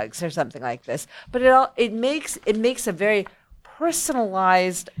anti-shy drugs or something like this. But it makes a very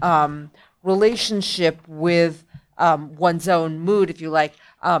personalized relationship with one's own mood, if you like,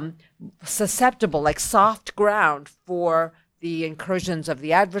 susceptible, like soft ground for the incursions of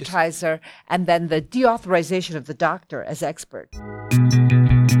the advertiser, and then the deauthorization of the doctor as expert. So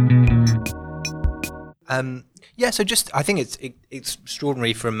I think it's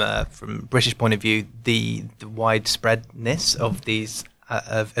extraordinary from British point of view, the widespreadness of these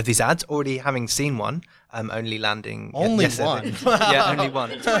ads. Already having seen one, only landing Only yesterday. one. Yeah, only one.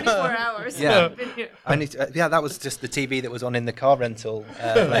 24 hours. Yeah. That was just the TV that was on in the car rental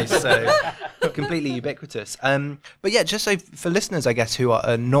place, so completely ubiquitous. But yeah, just so for listeners, I guess, who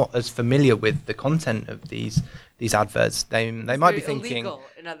are not as familiar with the content of these adverts, they might be thinking, illegal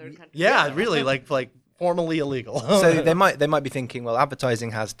in other countries. Yeah, really, like formally illegal. so they might be thinking, well,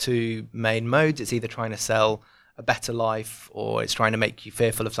 advertising has two main modes. It's either trying to sell a better life, or it's trying to make you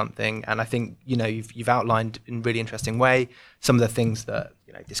fearful of something. And I think you've outlined in a really interesting way some of the things that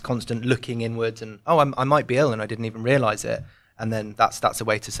this constant looking inwards and I might be ill and I didn't even realize it, and then that's a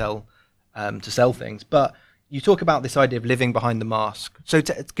way to sell things. But you talk about this idea of living behind the mask. So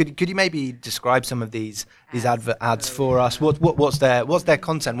could you maybe describe some of these ads for us? What's their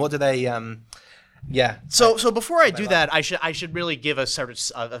content? What do they yeah. So before I do that, I should really give a sort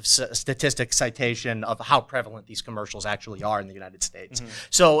of statistic citation of how prevalent these commercials actually are in the United States.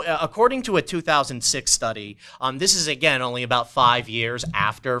 So according to a 2006 study, this is again only about 5 years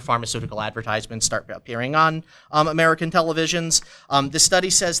after pharmaceutical advertisements start appearing on American televisions. The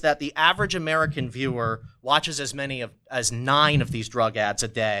study says that the average American viewer watches as many as 9 of these drug ads a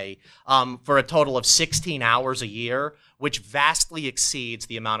day, for a total of 16 hours a year, which vastly exceeds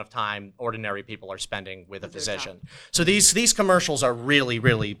the amount of time ordinary people are spending with a physician. So these commercials are really,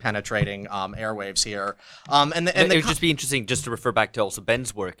 really penetrating airwaves here. And it would just be interesting just to refer back to also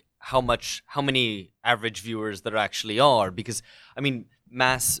Ben's work, how many average viewers there actually are, because I mean,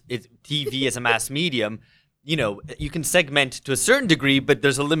 TV as a mass medium, you know, you can segment to a certain degree, but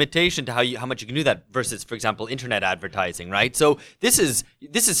there's a limitation to how much you can do that versus, for example, internet advertising, right? So this is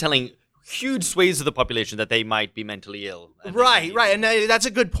telling huge swathes of the population that they might be mentally ill. Right, and that's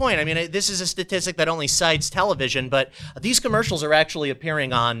a good point. I mean, this is a statistic that only cites television, but these commercials are actually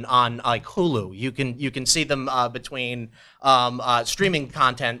appearing on like Hulu. You can see them between streaming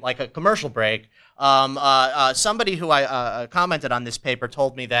content, like a commercial break. Somebody who I commented on this paper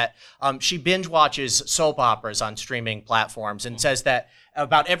told me that she binge watches soap operas on streaming platforms and says that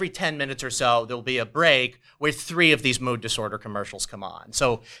about every 10 minutes or so, there'll be a break where 3 of these mood disorder commercials come on.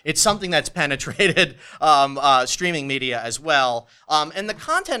 So it's something that's penetrated streaming media as well. And the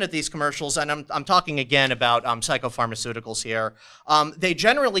content of these commercials, and I'm talking again about psychopharmaceuticals here, they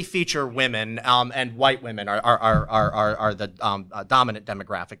generally feature women, and white women are the dominant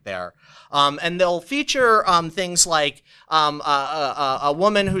demographic there. And they'll feature things like a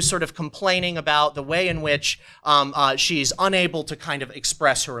woman who's sort of complaining about the way in which she's unable to kind of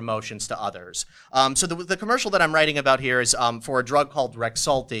express her emotions to others. So the commercial that I'm writing about here is for a drug called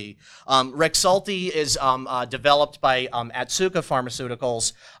Rexulti. Rexulti is developed by Otsuka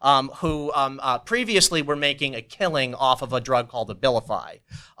Pharmaceuticals, who previously were making a killing off of a drug called Abilify.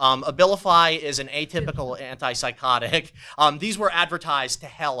 Abilify is an atypical antipsychotic. These were advertised to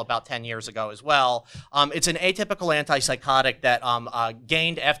hell about 10 years ago as well. It's an atypical antipsychotic that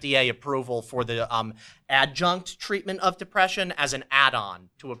gained FDA approval for the adjunct treatment of depression as an add-on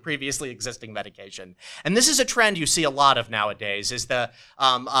to a previously existing medication. And this is a trend you see a lot of nowadays, is the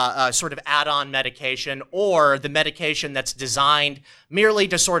sort of add-on medication, or the medication that's designed merely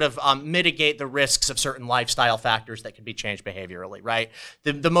to sort of mitigate the risks of certain lifestyle factors that can be changed behaviorally, right?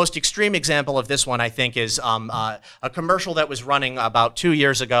 The most extreme example of this one, I think, is a commercial that was running about 2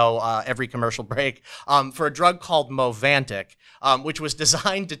 years ago, every commercial break, for a drug called Movantik, which was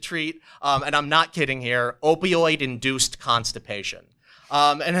designed to treat, and I'm not kidding here, opioid-induced constipation.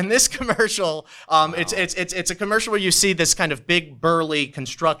 And in this commercial, it's a commercial where you see this kind of big, burly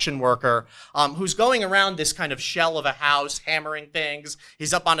construction worker who's going around this kind of shell of a house, hammering things.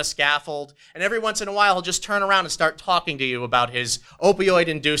 He's up on a scaffold, and every once in a while, he'll just turn around and start talking to you about his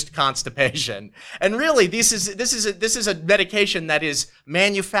opioid-induced constipation. And really, this is a medication that is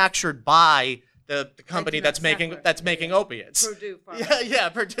manufactured by the company that's making opiates.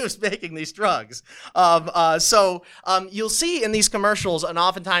 Purdue's making these drugs. So you'll see in these commercials, and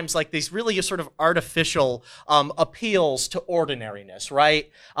oftentimes like these really sort of artificial appeals to ordinariness, right?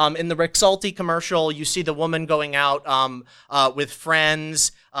 In the Rexulti commercial, you see the woman going out with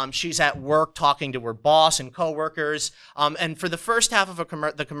friends. She's at work talking to her boss and coworkers, and for the first half of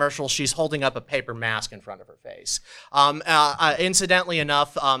the commercial, she's holding up a paper mask in front of her face. Incidentally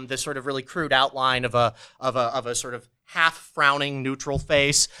enough, the sort of really crude outline of a sort of half frowning neutral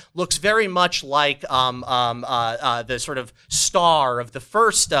face looks very much like the sort of star of the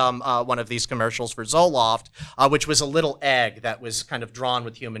first one of these commercials for Zoloft, which was a little egg that was kind of drawn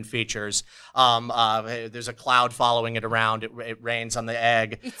with human features. There's a cloud following it around. It rains on the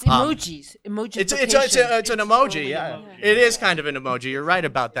egg. It's emojis. Emojification. It's an emoji. Yeah, it is kind of an emoji. You're right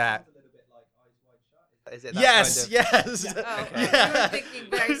about that. Is it that yes. kind of... Yes. Oh, okay. You were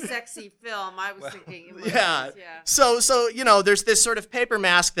thinking very sexy film. I was thinking emojis, yeah. So you know, there's this sort of paper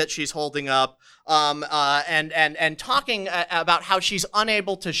mask that she's holding up, and talking about how she's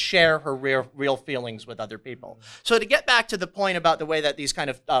unable to share her real feelings with other people. So to get back to the point about the way that these kind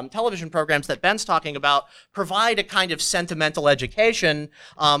of television programs that Ben's talking about provide a kind of sentimental education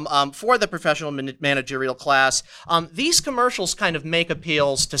for the professional managerial class, these commercials kind of make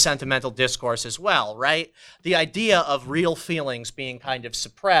appeals to sentimental discourse as well, right? right? The idea of real feelings being kind of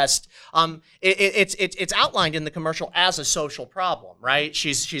suppressed, it's outlined in the commercial as a social problem, right?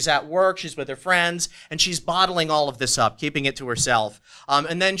 She's at work, she's with her friends, and she's bottling all of this up, keeping it to herself.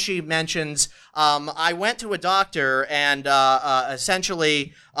 And then she mentions, I went to a doctor, and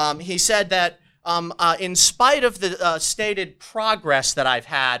essentially he said that in spite of the stated progress that I've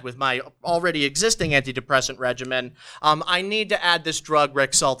had with my already existing antidepressant regimen, I need to add this drug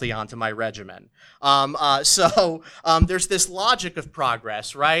Rexulti onto my regimen. So there's this logic of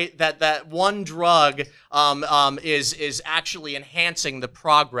progress, right? That one drug is actually enhancing the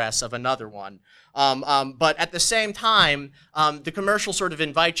progress of another one. But at the same time, the commercial sort of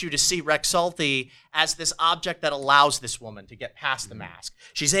invites you to see Rexulti as this object that allows this woman to get past the mask.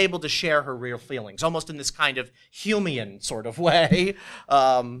 She's able to share her real feelings, almost in this kind of Humean sort of way.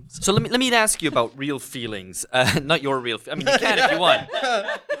 So let me ask you about real feelings, not your real. I mean, you can if you want.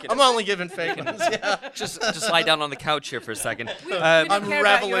 I'm only giving fake ones. Yeah. Just lie down on the couch here for a second. I'm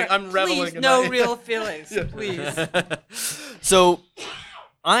reveling. Please, in no my- real feelings, please. So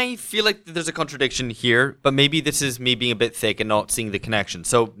I feel like there's a contradiction here, but maybe this is me being a bit thick and not seeing the connection.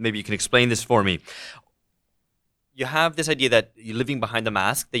 So maybe you can explain this for me. You have this idea that you're living behind the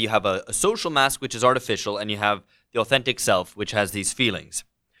mask, that you have a social mask which is artificial, and you have the authentic self which has these feelings.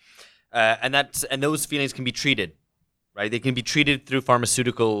 And those feelings can be treated, right? They can be treated through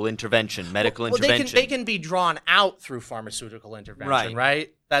pharmaceutical intervention, medical intervention. They can be drawn out through pharmaceutical intervention,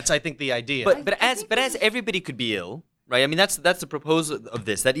 right? That's, I think, the idea. But as everybody could be ill, right? I mean, that's the proposal of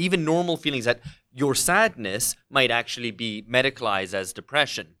this, that even normal feelings, that your sadness might actually be medicalized as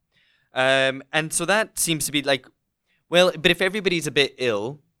depression. And so that seems to be like, well, but if everybody's a bit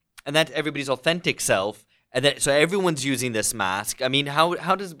ill, and that everybody's authentic self, and that so everyone's using this mask, I mean,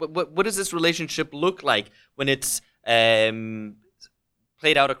 how does what does this relationship look like when it's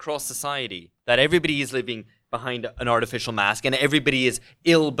played out across society? That everybody is living behind an artificial mask, and everybody is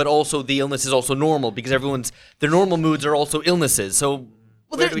ill, but also the illness is also normal because their normal moods are also illnesses. So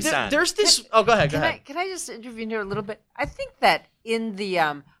where do we stand? There's this. Oh, go ahead. Can I just intervene here a little bit? I think that in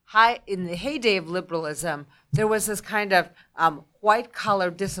the heyday of liberalism, there was this kind of white collar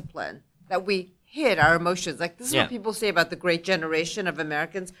discipline that we hid our emotions. Like this is what people say about the great generation of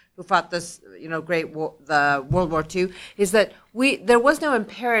Americans who fought this, the World War II, is that there was no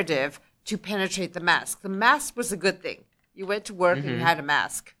imperative to penetrate the mask. The mask was a good thing. You went to work and you had a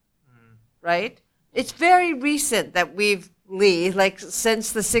mask, right? It's very recent that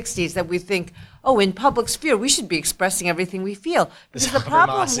since the 60s, that we think, in public sphere, we should be expressing everything we feel. Because the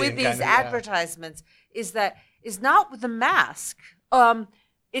problem with these advertisements is that it's not with the mask. It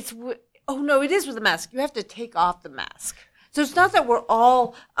is with the mask. You have to take off the mask. So it's not that we're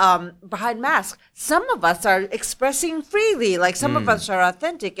all behind masks. Some of us are expressing freely, like some of us are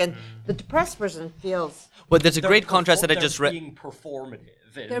authentic, and the depressed person feels. Well, there's a great contrast that I just read. Being performative.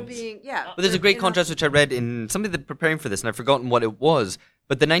 They're being, But there's a great contrast which I read in something that preparing for this, and I've forgotten what it was.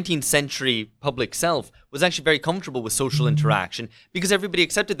 But the 19th century public self was actually very comfortable with social interaction because everybody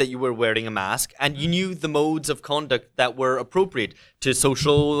accepted that you were wearing a mask and you knew the modes of conduct that were appropriate to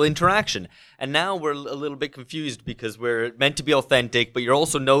social interaction. And now we're a little bit confused because we're meant to be authentic, but you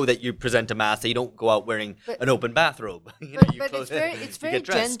also know that you present a mask, that you don't go out wearing an open bathrobe. But it's very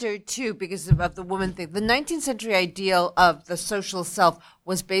gendered too because of the woman thing. The 19th century ideal of the social self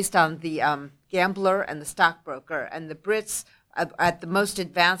was based on the gambler and the stockbroker, and the Brits at the most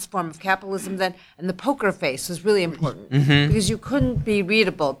advanced form of capitalism then, and the poker face was really important because you couldn't be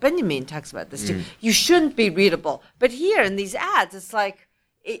readable. Benjamin talks about this too. You shouldn't be readable. But here in these ads, it's like,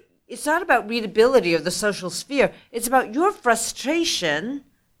 it's not about readability of the social sphere. It's about your frustration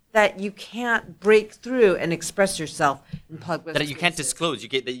that you can't break through and express yourself in public. That you can't disclose. You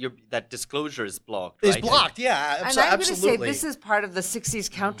get that disclosure is blocked. It's right? blocked, yeah. And I'm going to say this is part of the 60s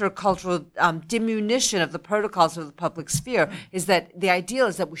countercultural diminution of the protocols of the public sphere, is that the ideal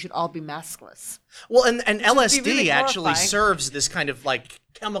is that we should all be maskless. Well, and LSD really actually horrifying. serves this kind of like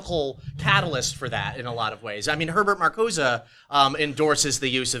chemical catalyst for that in a lot of ways. I mean, Herbert Marcuse endorses the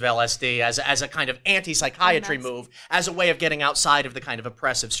use of LSD as a kind of anti-psychiatry move, as a way of getting outside of the kind of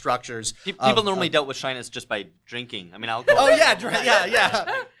oppressive structures. People normally dealt with shyness just by drinking. I mean, alcohol. Oh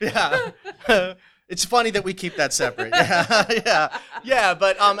yeah. It's funny that we keep that separate. Yeah.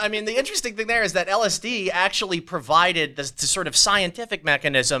 But I mean, the interesting thing there is that LSD actually provided the sort of scientific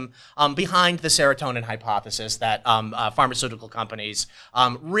mechanism behind the serotonin hypothesis that pharmaceutical companies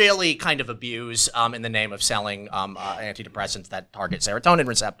really kind of abuse in the name of selling antidepressants that target serotonin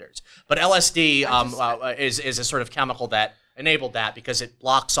receptors. But LSD is a sort of chemical that enabled that because it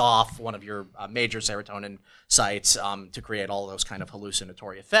blocks off one of your major serotonin sites to create all those kind of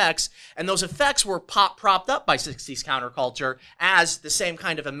hallucinatory effects. And those effects were propped up by 60s counterculture as the same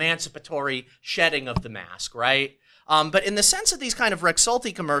kind of emancipatory shedding of the mask, right? But in the sense of these kind of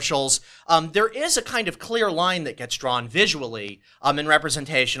Rexulti commercials, there is a kind of clear line that gets drawn visually and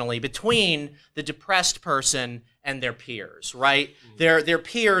representationally between the depressed person and their peers, right? Their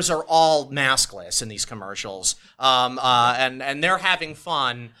peers are all maskless in these commercials, and they're having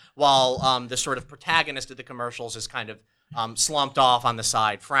fun while the sort of protagonist of the commercials is kind of slumped off on the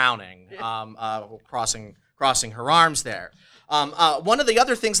side, frowning, crossing her arms there. One of the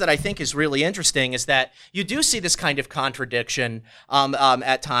other things that I think is really interesting is that you do see this kind of contradiction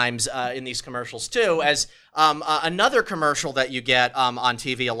at times in these commercials too, as another commercial that you get on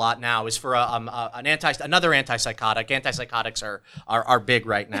TV a lot now is for another antipsychotic. Antipsychotics are big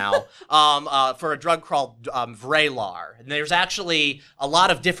right now for a drug called Vraylar. And there's actually a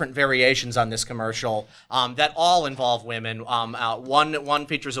lot of different variations on this commercial that all involve women. One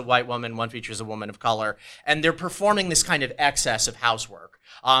features a white woman, one features a woman of color, and they're performing this kind of excess of housework.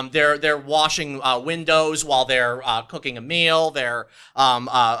 They're washing windows while they're cooking a meal. They're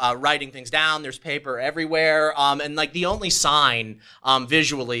writing things down. There's paper everywhere. And like the only sign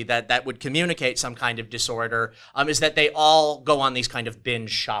visually that would communicate some kind of disorder is that they all go on these kind of binge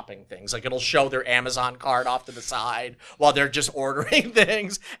shopping things. Like it'll show their Amazon card off to the side while they're just ordering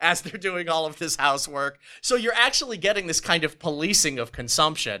things as they're doing all of this housework. So you're actually getting this kind of policing of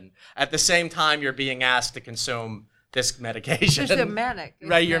consumption at the same time you're being asked to consume this medication. There's a manic.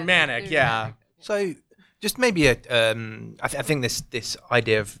 Right, you're manic, yeah. So, just maybe I think this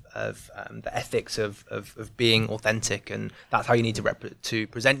idea of the ethics of being authentic, and that's how you need to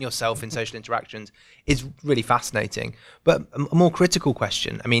present yourself in social interactions, is really fascinating. But a more critical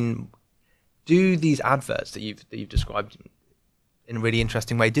question: I mean, do these adverts that you've described in a really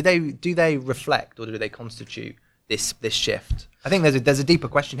interesting way, do they reflect or do they constitute this shift? I think there's a deeper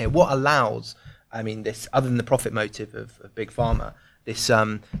question here. What allows, I mean, this, other than the profit motive of big pharma,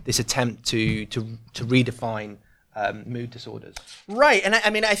 this attempt to redefine mood disorders? Right, and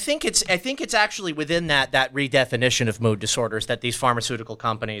I think it's actually within that redefinition of mood disorders that these pharmaceutical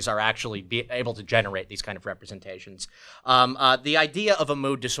companies are actually able to generate these kind of representations. The idea of a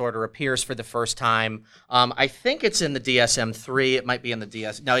mood disorder appears for the first time. I think it's in the DSM-3. It might be in the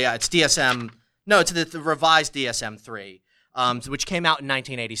it's DSM. No, it's the revised DSM-3. Which came out in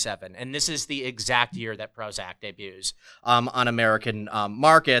 1987, and this is the exact year that Prozac debuts on American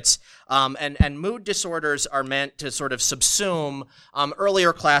markets. And mood disorders are meant to sort of subsume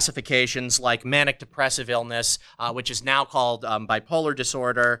earlier classifications like manic depressive illness, which is now called bipolar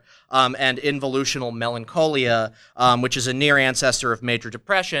disorder, and involutional melancholia, which is a near ancestor of major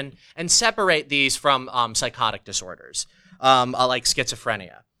depression, and separate these from psychotic disorders like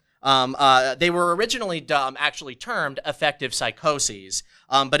schizophrenia. They were originally actually termed affective psychoses,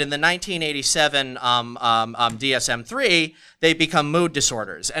 but in the 1987 DSM-3, they become mood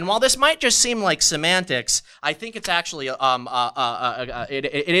disorders. And while this might just seem like semantics, I think it's actually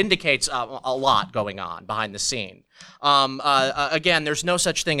it indicates a lot going on behind the scene. Again, there's no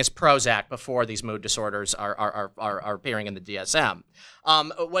such thing as Prozac before these mood disorders are appearing in the DSM.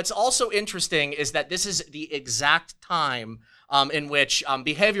 What's also interesting is that this is the exact time in which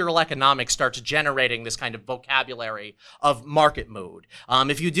behavioral economics starts generating this kind of vocabulary of market mood.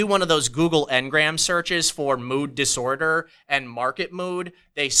 If you do one of those Google Ngram searches for mood disorder and market mood,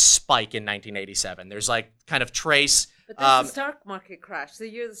 they spike in 1987. There's like kind of trace. But that's the stock market crash. The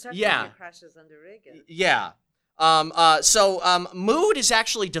year the stock market crashes under Reagan. Yeah. So mood is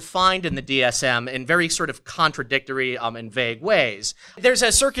actually defined in the DSM in very sort of contradictory and vague ways. There's a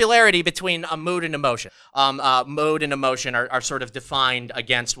circularity between mood and emotion. Mood and emotion are sort of defined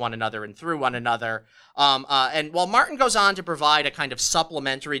against one another and through one another. And while Martin goes on to provide a kind of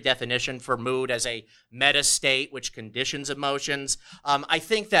supplementary definition for mood as a meta state which conditions emotions, I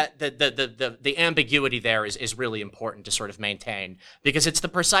think that the ambiguity there is really important to sort of maintain, because it's the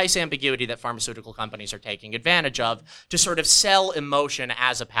precise ambiguity that pharmaceutical companies are taking advantage of to sort of sell emotion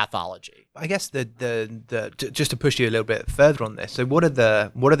as a pathology. I guess the just to push you a little bit further on this. So what are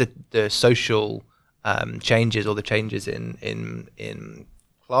the social changes, or the changes in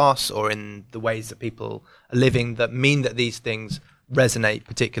class or in the ways that people are living, that mean that these things resonate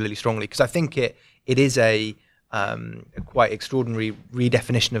particularly strongly? Because I think it is a a quite extraordinary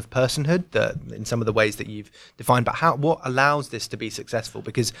redefinition of personhood that in some of the ways that you've defined. But what allows this to be successful?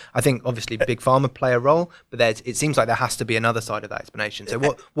 Because I think obviously big pharma play a role, but it seems like there has to be another side of that explanation.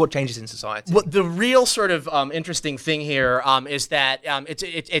 So what changes in society? Well, the real sort of interesting thing here is that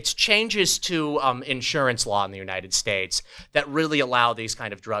it's changes to insurance law in the United States that really allow these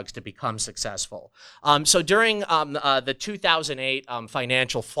kind of drugs to become successful. So during the 2008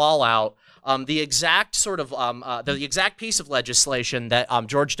 financial fallout, the exact sort of the exact piece of legislation that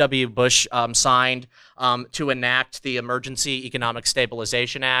George W. Bush signed to enact the Emergency Economic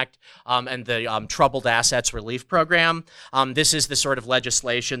Stabilization Act and the Troubled Assets Relief Program. This is the sort of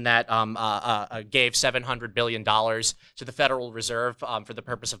legislation that gave $700 billion to the Federal Reserve for the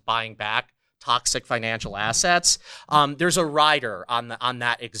purpose of buying back toxic financial assets. There's a rider on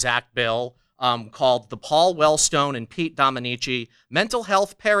that exact bill called the Paul Wellstone and Pete Dominici Mental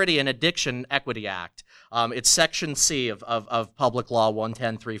Health Parity and Addiction Equity Act. It's Section C of Public Law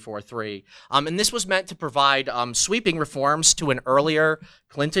 110343. And this was meant to provide sweeping reforms to an earlier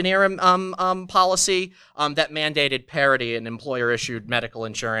Clinton-era policy that mandated parity in employer-issued medical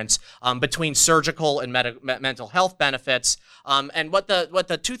insurance between surgical and mental health benefits. And what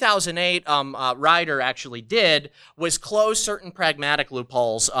the 2008 rider actually did was close certain pragmatic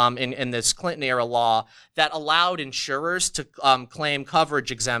loopholes in this Clinton-era law that allowed insurers to claim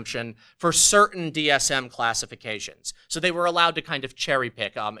coverage exemption for certain DSM classifications. So they were allowed to kind of cherry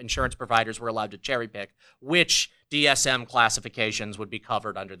pick. Insurance providers were allowed to cherry pick which DSM classifications would be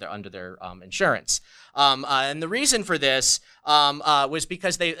covered under their insurance. And the reason for this was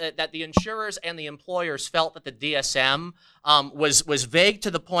because that the insurers and the employers felt that the DSM was vague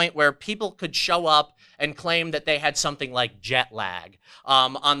to the point where people could show up and claim that they had something like jet lag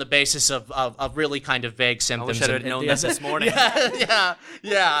on the basis of really kind of vague symptoms. I wish I'd known this morning.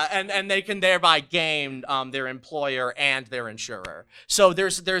 Yeah, and they can thereby game their employer and their insurer. So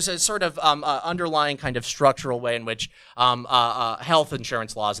there's a sort of underlying kind of structural way in which health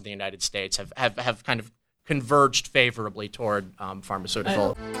insurance laws in the United States have kind of converged favorably toward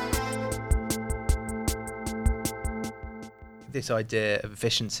pharmaceutical. This idea of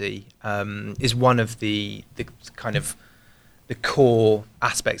efficiency is one of the kind of the core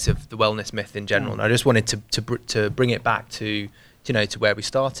aspects of the wellness myth in general, and I just wanted to bring it back to where we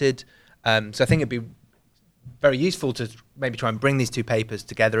started. So I think it'd be very useful to maybe try and bring these two papers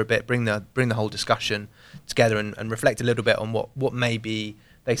together a bit, bring the whole discussion together, and reflect a little bit on what maybe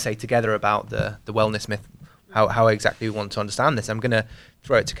they say together about the wellness myth, how exactly we want to understand this. I'm going to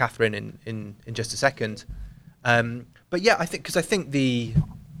throw it to Catherine in just a second. But yeah, I think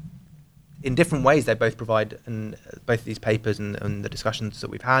in different ways they both provide, and both of these papers and the discussions that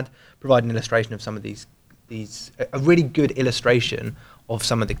we've had provide an illustration of some of these a really good illustration of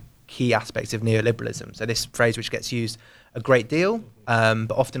some of the key aspects of neoliberalism. So this phrase which gets used a great deal,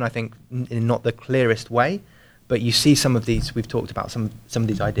 but often I think in not the clearest way. But you see some of these, we've talked about some of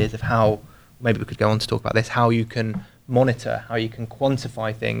these ideas of how, maybe we could go on to talk about this, how you can monitor, how you can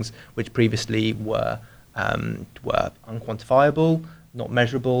quantify things which previously were unquantifiable, not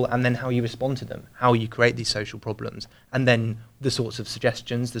measurable, and then how you respond to them, how you create these social problems, and then the sorts of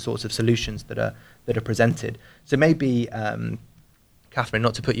suggestions, the sorts of solutions that are presented. So maybe, Catherine,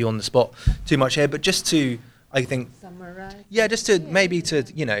 not to put you on the spot too much here, but just to, I think, summarize. Yeah, just to maybe to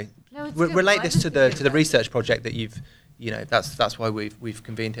relate this to the research project that you've, that's why we've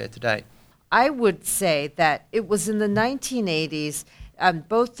convened here today. I would say that it was in the 1980s.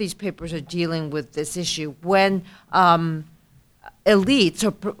 Both these papers are dealing with this issue when elites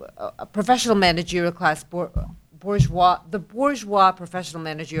or professional managerial class, the bourgeois professional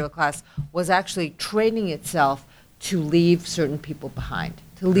managerial class was actually training itself to leave certain people behind,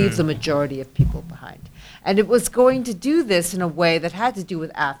 to leave the majority of people behind. And it was going to do this in a way that had to do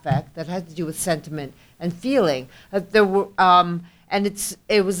with affect, that had to do with sentiment and feeling. There were,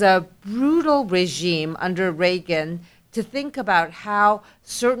 it was a brutal regime under Reagan to think about how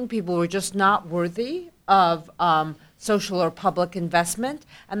certain people were just not worthy of social or public investment,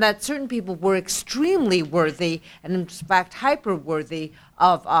 and that certain people were extremely worthy, and in fact hyper-worthy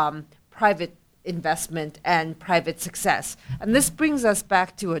of private investment and private success. And this brings us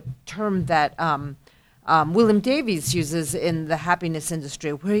back to a term that William Davies uses in the happiness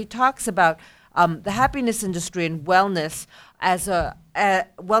industry, where he talks about the happiness industry and wellness as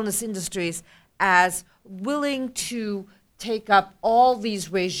wellness industries as willing to take up all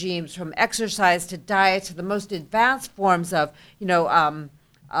these regimes, from exercise to diet to the most advanced forms of,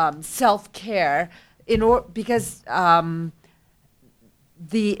 self-care, because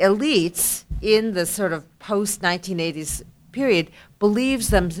the elites in the sort of post-1980s period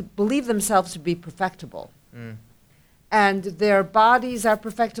believe themselves to be perfectible. And their bodies are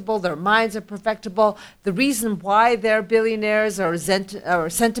perfectible, their minds are perfectible. The reason why they're billionaires or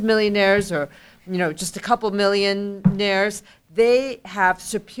centimillionaires or just a couple millionaires, they have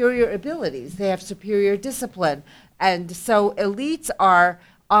superior abilities, they have superior discipline. And so elites are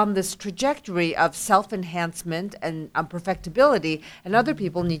on this trajectory of self-enhancement and perfectibility, and other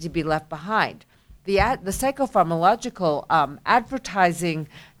people need to be left behind. The psychopharmacological advertising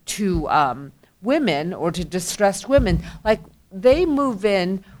to women or to distressed women, like they move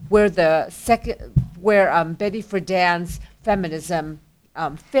in where Betty Friedan's feminism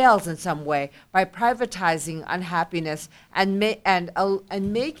fails in some way by privatizing unhappiness and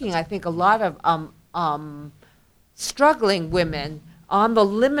making, I think, a lot of struggling women on the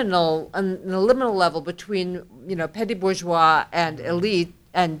liminal level between petty bourgeois and elite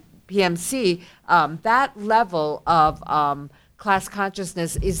and PMC. That level of class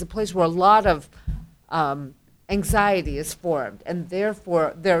consciousness is a place where a lot of anxiety is formed, and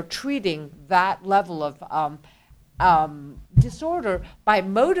therefore they're treating that level of disorder by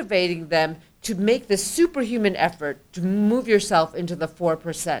motivating them to make this superhuman effort to move yourself into the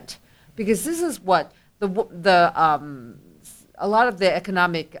 4%, because this is what a lot of the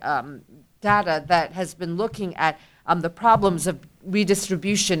economic data that has been looking at the problems of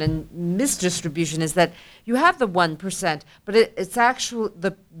redistribution and misdistribution is that you have the 1%, but it's actually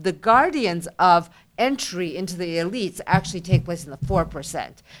the guardians of entry into the elites actually take place in the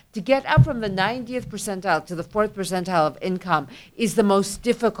 4%. To get up from the 90th percentile to the 4th percentile of income is the most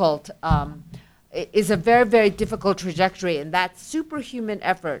difficult, is a very, very difficult trajectory, and that superhuman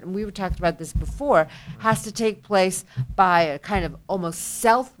effort, and we were talking about this before, has to take place by a kind of almost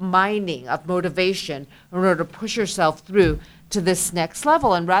self-mining of motivation in order to push yourself through to this next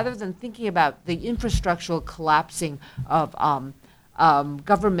level. And rather than thinking about the infrastructural collapsing of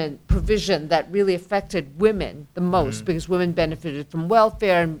government provision that really affected women the most, because women benefited from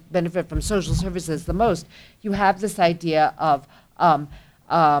welfare and benefit from social services the most, you have this idea of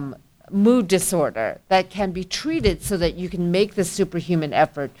mood disorder that can be treated so that you can make this superhuman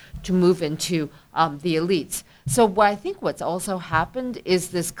effort to move into the elites. So I think what's also happened is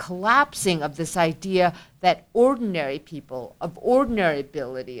this collapsing of this idea that ordinary people of ordinary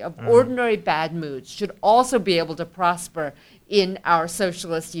ability, of ordinary bad moods, should also be able to prosper in our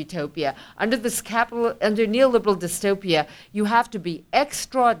socialist utopia. Under neoliberal dystopia, you have to be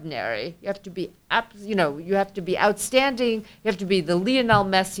extraordinary. You have to be, you have to be outstanding. You have to be the Lionel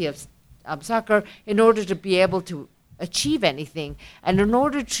Messi of soccer in order to be able to achieve anything. And in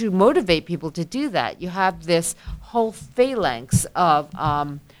order to motivate people to do that, you have this whole phalanx of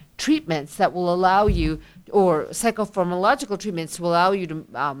treatments that will allow you, or psychopharmacological treatments will allow you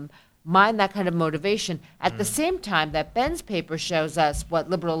to mine that kind of motivation. At the same time that Ben's paper shows us what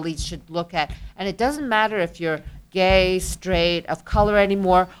liberal elites should look at, and it doesn't matter if you're gay, straight, of color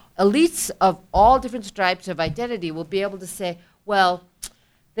anymore, elites of all different stripes of identity will be able to say, well,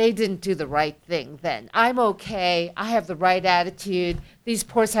 they didn't do the right thing then. I'm okay. I have the right attitude. These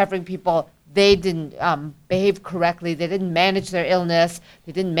poor suffering people, they didn't behave correctly. They didn't manage their illness.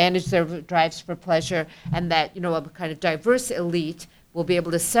 They didn't manage their drives for pleasure. And that, a kind of diverse elite will be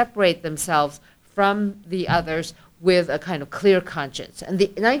able to separate themselves from the others with a kind of clear conscience. And the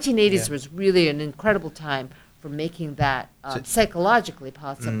 1980s was really an incredible time for making that psychologically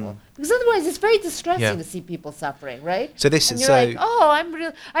possible, because otherwise it's very distressing to see people suffering, right? So this and is you're like, I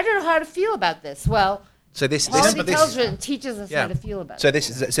don't know how to feel about this. Well, quality television teaches us how to feel about it.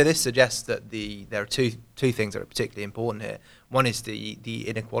 So this suggests that there are two things that are particularly important here. One is the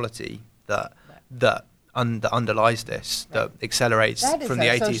inequality that underlies this, that accelerates from the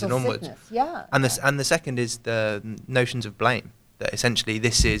 80s and onwards. And the second is the notions of blame. That essentially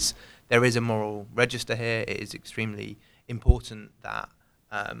there is a moral register here. It is extremely important that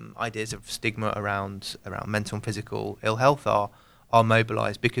ideas of stigma around mental and physical ill health are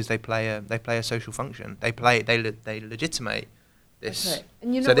mobilised, because they play a social function. They legitimate this. That's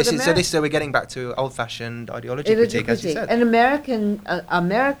right. And so we're getting back to old-fashioned ideology critique, as you said. And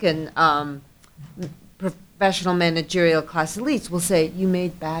American professional managerial class elites will say, you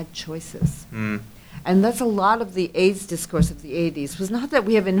made bad choices. And that's a lot of the AIDS discourse of the 80s. It was not that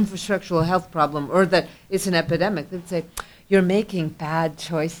we have an infrastructural health problem or that it's an epidemic. They'd say, you're making bad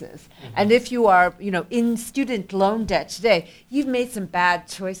choices. And if you are, in student loan debt today, you've made some bad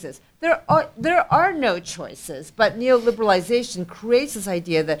choices. There are no choices, but neoliberalization creates this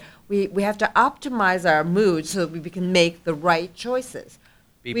idea that we have to optimize our mood so that we can make the right choices.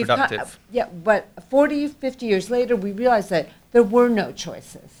 Be productive. But 40, 50 years later, we realize that there were no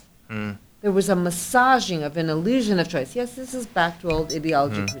choices. There was a massaging of an illusion of choice. Yes, this is back to old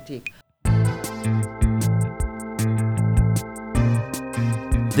ideology critique.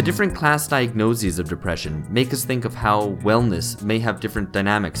 The different class diagnoses of depression make us think of how wellness may have different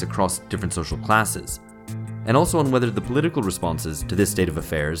dynamics across different social classes, and also on whether the political responses to this state of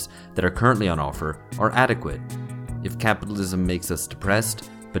affairs that are currently on offer are adequate. If capitalism makes us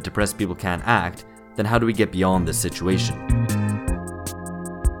depressed, but depressed people can't act, then how do we get beyond this situation?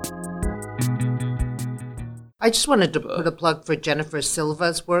 I just wanted to put a plug for Jennifer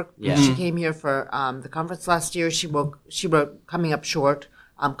Silva's work. Yeah. She came here for the conference last year. She wrote Coming Up Short,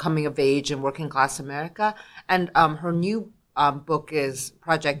 Coming of Age in Working Class America. And her new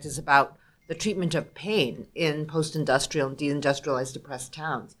project is about the treatment of pain in post-industrial and deindustrialized depressed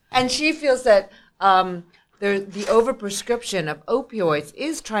towns. And she feels that the overprescription of opioids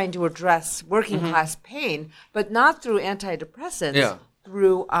is trying to address working class pain, but not through antidepressants,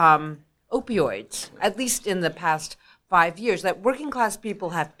 through opioids, at least in the past 5 years, that working class people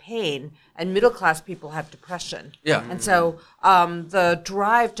have pain and middle class people have depression. Yeah. And so the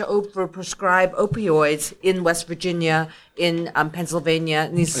drive to overprescribe opioids in West Virginia, in Pennsylvania,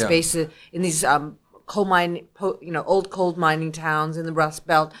 in these spaces, in these old coal mining towns in the Rust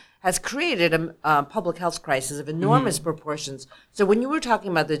Belt, has created a public health crisis of enormous proportions. So when you were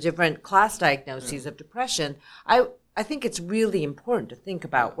talking about the different class diagnoses of depression, I think it's really important to think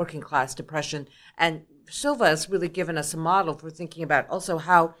about working class depression. And Silva has really given us a model for thinking about also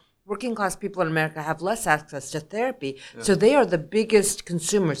how working class people in America have less access to therapy. So they are the biggest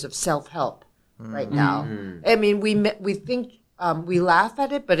consumers of self-help right now. I mean, we think, we laugh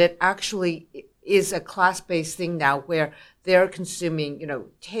at it, but it actually is a class-based thing now where they're consuming,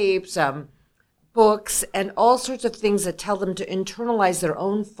 tapes, books, and all sorts of things that tell them to internalize their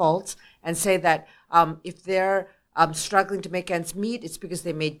own faults and say that if they're struggling to make ends meet, it's because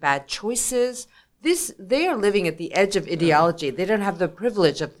they made bad choices. They are living at the edge of ideology. They don't have the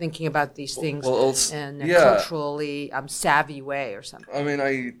privilege of thinking about these things in a culturally savvy way or something. I mean,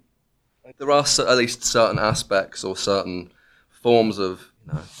 there are at least certain aspects or certain forms of,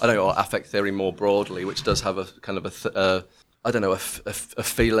 I don't know, affect theory more broadly, which does have a kind of a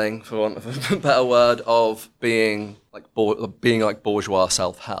feeling, for want of a better word, of being like bourgeois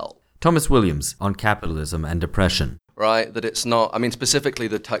self-help. Thomas Williams on capitalism and depression. Right, that it's not, I mean, specifically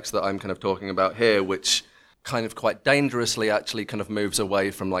the text that I'm kind of talking about here, which kind of quite dangerously actually kind of moves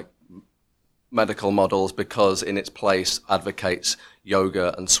away from like medical models because in its place advocates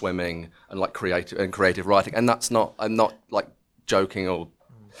yoga and swimming and like creative writing. And that's not, I'm not like joking or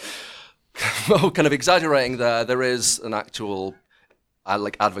kind of exaggerating there. There is an actual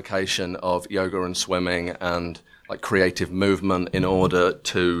like advocation of yoga and swimming and like creative movement in order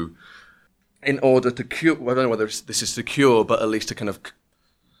to cure, I don't know whether this is to cure, but at least to kind of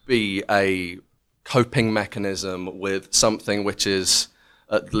be a coping mechanism with something which is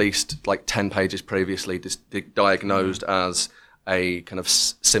at least like 10 pages previously diagnosed as a kind of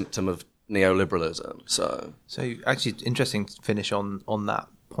symptom of neoliberalism. So actually, interesting to finish on that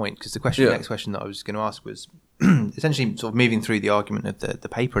point, because the next question that I was going to ask was essentially sort of moving through the argument of the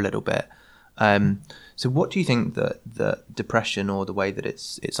paper a little bit. So what do you think that the depression, or the way that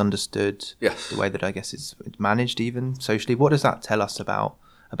it's understood, the way that I guess it's managed even socially, what does that tell us about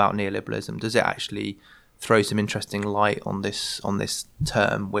neoliberalism? Does it actually throw some interesting light on this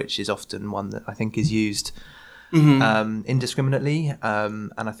term, which is often one that I think is used indiscriminately,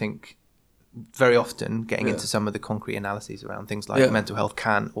 and I think very often getting into some of the concrete analyses around things like mental health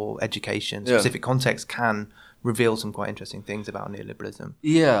or education, specific context can reveal some quite interesting things about neoliberalism.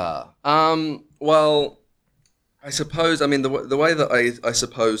 Yeah. Well, I suppose, I mean, the way that I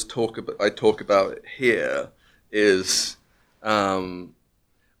suppose talk about it here is, I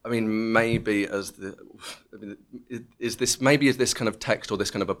mean, maybe as this kind of text or this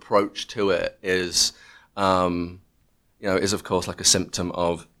kind of approach to it is, is of course like a symptom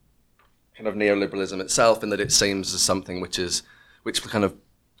of kind of neoliberalism itself, in that it seems as something which kind of,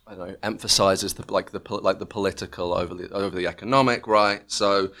 I don't know, emphasizes the political over the economic, right?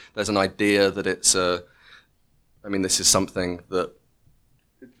 So there's an idea that this is something that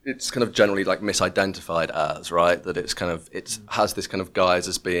it's kind of generally like misidentified as, right? That it has this kind of guise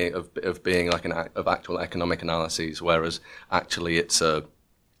as being of being like of actual economic analyses, whereas actually it's a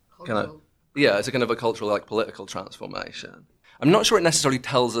kind of a cultural like political transformation. I'm not sure it necessarily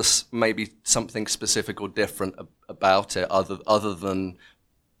tells us maybe something specific or different about it, other than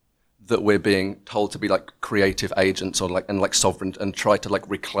that we're being told to be like creative agents or like sovereign, and try to like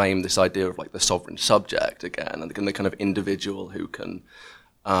reclaim this idea of like the sovereign subject again, and the kind of individual who can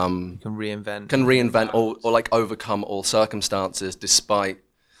reinvent or like overcome all circumstances despite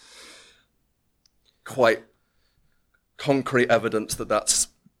quite concrete evidence that that's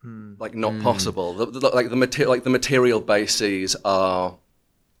like not possible. The material bases are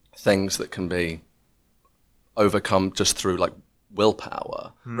things that can be overcome just through like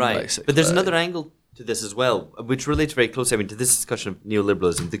willpower, Right. basically. But there's another angle to this as well, which relates very closely, I mean, to this discussion of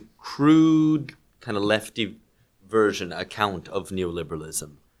neoliberalism, the crude kind of lefty version account of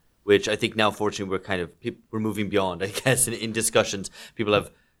neoliberalism, which I think now, fortunately, we're moving beyond, I guess, in discussions. People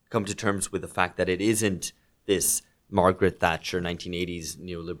have come to terms with the fact that it isn't this Margaret Thatcher 1980s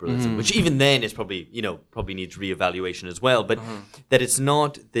neoliberalism, which even then is probably needs reevaluation as well, but that it's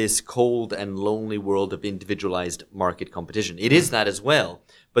not this cold and lonely world of individualized market competition. It is that as well,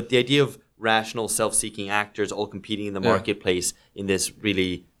 but the idea of rational, self-seeking actors all competing in the marketplace in this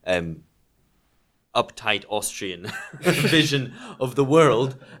really uptight Austrian vision of the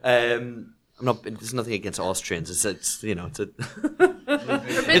world. There's nothing against Austrians. It's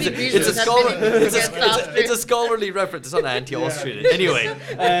a scholarly reference. It's not anti-Austrian. Anyway.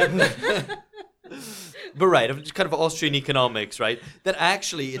 But right, of kind of Austrian economics, right? That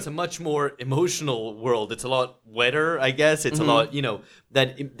actually it's a much more emotional world. It's a lot wetter, I guess. It's a lot,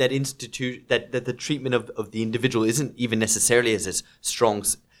 that the treatment of the individual isn't even necessarily as this strong.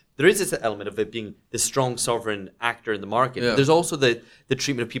 There is this element of it being the strong sovereign actor in the market. But there's also the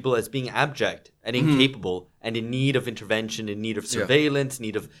treatment of people as being abject and incapable and in need of intervention, in need of surveillance,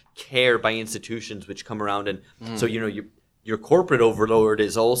 need of care by institutions which come around. And so, your corporate overlord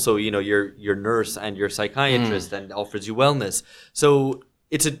is also, your nurse and your psychiatrist and offers you wellness. So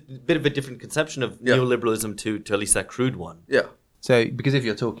it's a bit of a different conception of neoliberalism to at least that crude one. Yeah. So, because if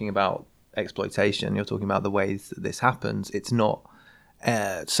you're talking about exploitation, you're talking about the ways that this happens, it's not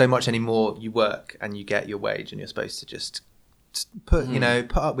so much anymore you work and you get your wage and you're supposed to just put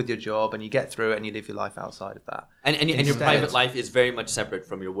up with your job and you get through it and you live your life outside of that. And your private life is very much separate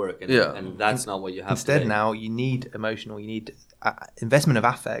from your work, and that's not what you have instead today. Now you need investment of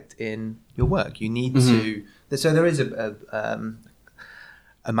affect in your work. You need to, so there is a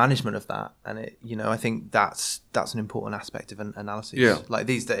management of that, and I think that's an important aspect of an analysis. Like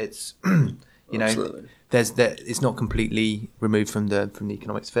these, that it's Absolutely. It's not completely removed from the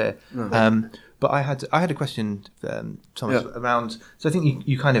economic sphere. But I had a question, Thomas, around. So I think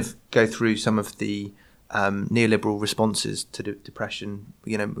you kind of go through some of the neoliberal responses to depression,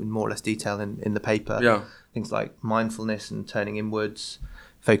 in more or less detail in the paper. Yeah. Things like mindfulness and turning inwards,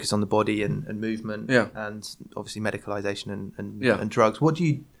 focus on the body and movement, and obviously medicalization and drugs. What do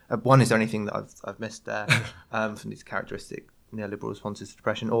you? One, is there anything that I've missed there from these characteristic neoliberal responses to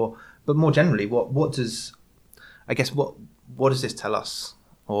depression, but more generally, what does this tell us,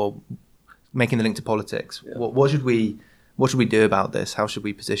 or making the link to politics? What should we do about this? How should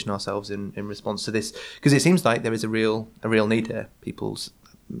we position ourselves in response to this? Because it seems like there is a real need here. People's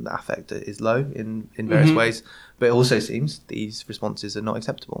affect is low in various ways, but it also seems these responses are not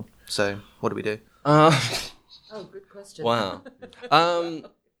acceptable. So what do we do? Good question. Wow.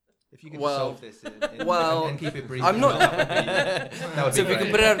 If you could solve this and keep it brief. I'm not. That would be So if we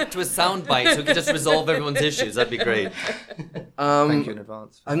can put it out to a soundbite so we can just resolve everyone's issues, that'd be great. Thank you in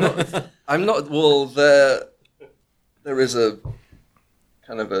advance. I'm not. Well, there is a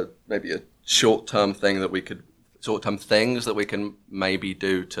kind of maybe a short-term things that we can maybe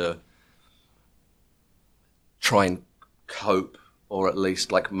do to try and cope, or at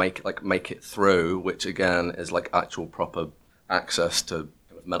least make it through. Which again is like actual proper access to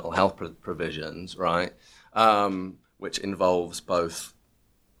mental health provisions, right? Which involves both,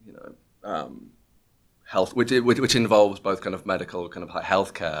 health, which involves both kind of medical, kind of like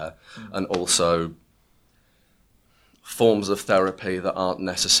healthcare, and also forms of therapy that aren't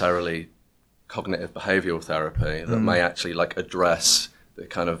necessarily cognitive behavioral therapy that may actually like address the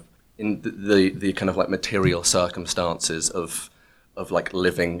kind of the kind of like material circumstances of like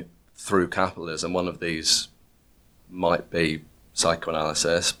living through capitalism. One of these might be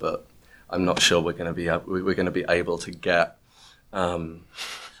psychoanalysis, but I'm not sure we're going to be able to get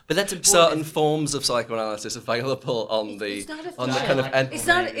but that's important. Certain forms of psychoanalysis available on the kind of it's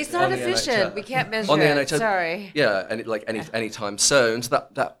not efficient. We can't measure on the it. NHS. Sorry. Yeah, and anytime soon. So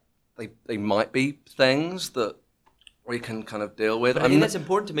that they might be things that we can kind of deal with. But I think that's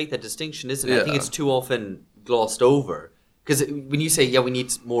important to make that distinction, isn't it? I think it's too often glossed over. Because when you say, we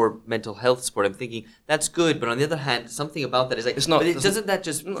need more mental health support, I'm thinking, that's good, but on the other hand, something about that is like, doesn't that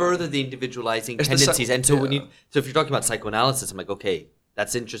just further the individualizing tendencies? And so if you're talking about psychoanalysis, I'm like, okay,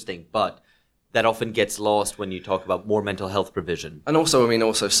 that's interesting, but that often gets lost when you talk about more mental health provision. And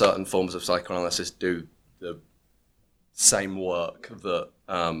also certain forms of psychoanalysis do the same work that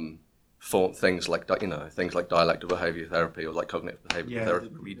for things like dialectical behavior therapy or like cognitive behavioral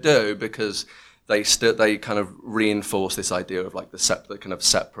therapy do, because they kind of reinforce this idea of like the kind of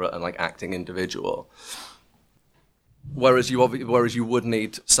separate and like acting individual. whereas you would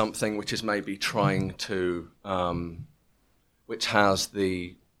need something which is maybe trying to, which has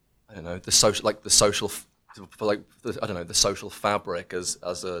the, I don't know, the social, like the social, like the, I don't know, the social fabric as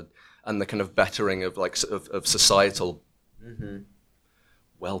a, and the kind of bettering of like of societal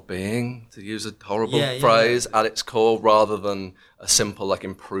well-being, to use a horrible phrase, at its core, rather than a simple like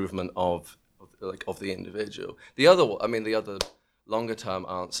improvement of the individual. The other longer term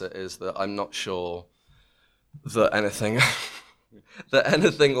answer is that I'm not sure that anything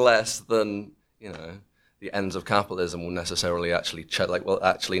less than, you know, the ends of capitalism will necessarily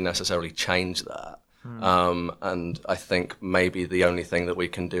necessarily change that. And I think maybe the only thing that we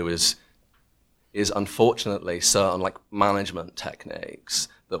can do is unfortunately certain like management techniques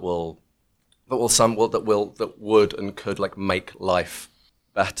that would and could like make life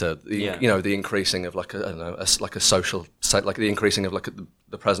better. You know, the increasing of like a social, like the increasing of like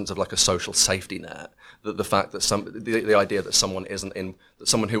the presence of like a social safety net. The fact that the idea that someone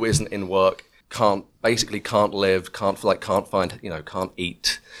who isn't in work can't live, can't find, you know, can't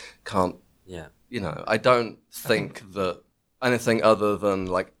eat, can't. Yeah. You know, I don't think that anything other than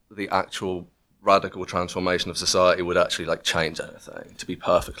like the actual radical transformation of society would actually like change anything, to be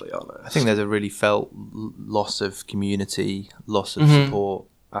perfectly honest. I think there's a really felt loss of community, loss of support,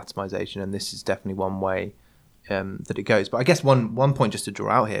 atomization, and this is definitely one way that it goes. But I guess one point just to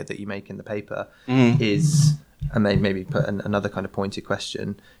draw out here that you make in the paper is, and maybe put another kind of pointed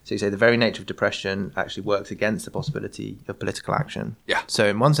question. So you say the very nature of depression actually works against the possibility of political action. Yeah. So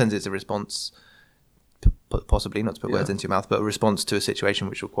in one sense, it's a response, possibly, not to put words into your mouth, but a response to a situation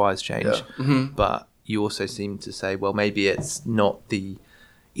which requires change. Yeah. But you also seem to say, well, maybe it's not the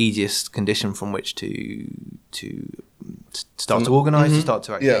easiest condition from which to start to organise, to start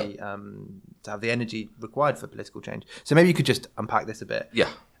to actually to have the energy required for political change. So maybe you could just unpack this a bit. Yeah.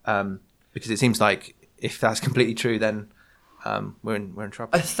 Because it seems like if that's completely true, then we're in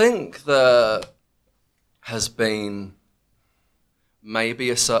trouble. I think there has been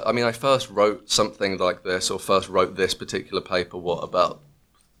maybe I first wrote something like this, or first wrote this particular paper, about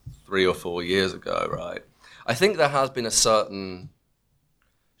 3 or 4 years ago, right? I think there has been a certain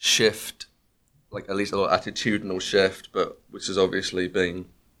shift, like at least a little attitudinal shift, but which has obviously been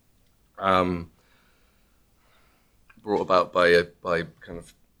brought about by kind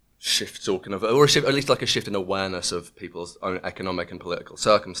of shifts, or kind of, or a shift, at least like a shift in awareness of people's own economic and political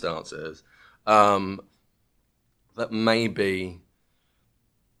circumstances, that maybe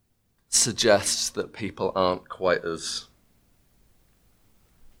suggests that people aren't quite as,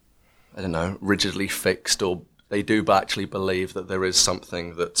 I don't know, rigidly fixed, or they do actually believe that there is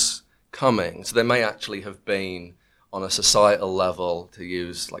something that's coming. So there may actually have been, on a societal level, to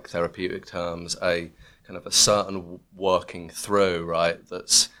use like therapeutic terms, a kind of a certain working through, right,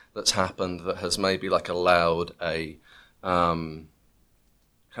 that's happened, that has maybe like allowed a kind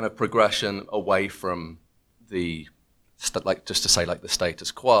of progression away from the, like, just to say like the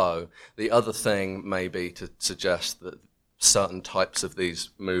status quo. The other thing may be to suggest that certain types of these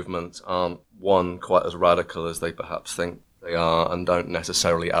movements aren't, one, quite as radical as they perhaps think they are, and don't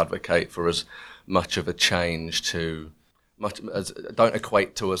necessarily advocate for as much of a change don't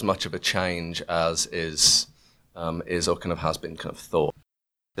equate to as much of a change as is or kind of has been kind of thought.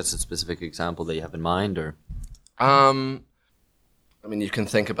 That's a specific example that you have in mind, or? I mean, you can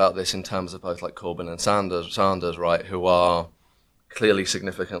think about this in terms of both like Corbyn and Sanders, right, who are clearly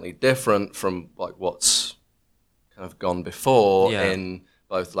significantly different from like what's kind of gone before in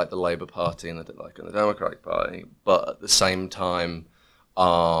both like the Labour Party and the Democratic Party, but at the same time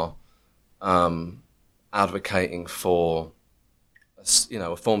are advocating for, you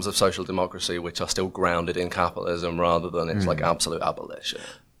know, forms of social democracy which are still grounded in capitalism rather than its like absolute abolition.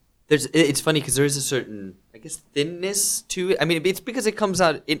 It's funny because there is a certain, I guess, thinness to it. I mean, it's because it comes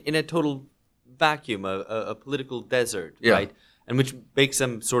out in a total vacuum, a political desert, right? And which makes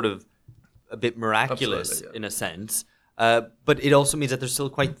them sort of a bit miraculous in a sense. But it also means that they're still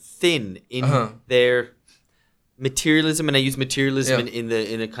quite thin in their materialism, and I use materialism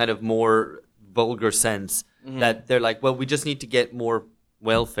in a kind of more vulgar sense, that they're like, well, we just need to get more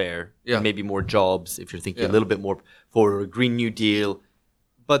welfare, and maybe more jobs, if you're thinking a little bit more for a Green New Deal.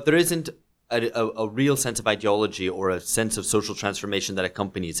 But there isn't a real sense of ideology or a sense of social transformation that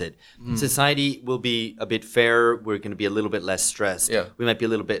accompanies it. Society will be a bit fairer. We're going to be a little bit less stressed. We might be a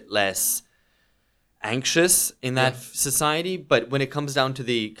little bit less anxious in that society. But when it comes down to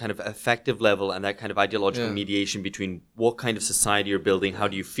the kind of effective level and that kind of ideological mediation between what kind of society you're building, how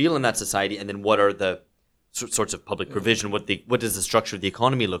do you feel in that society, and then what are the sorts of public provision, what does the structure of the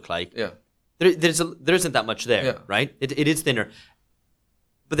economy look like? There isn't that much there, right? It is thinner.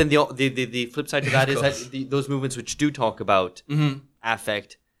 But then the flip side to that is that those movements which do talk about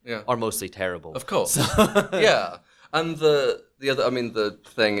affect are mostly terrible. Of course. Yeah. And the other, I mean, the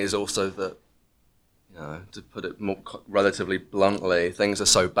thing is also that, you know, to put it more relatively bluntly, things are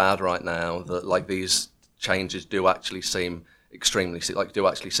so bad right now that like these changes do actually seem extremely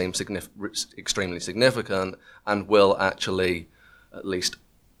significant, and will actually, at least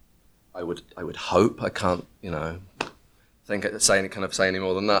I would hope, I can't, you know, say any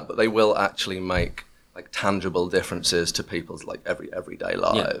more than that, but they will actually make like tangible differences to people's like everyday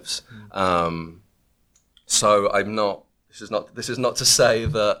lives. Yeah. So I'm not. This is not to say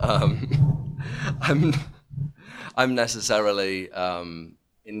that I'm necessarily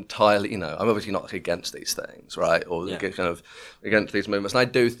entirely. You know, I'm obviously not against these things, right? Or kind of against these movements.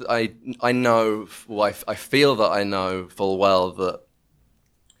 And I know. Well, I feel that I know full well that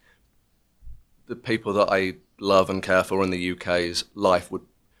the people that I love and care for in the UK's life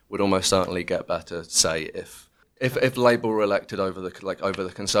would almost certainly get better, say, if Labour were elected over the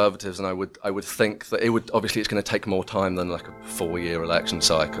Conservatives, and I would think that it's going to take more time than like a 4-year election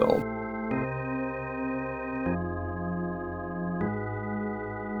cycle.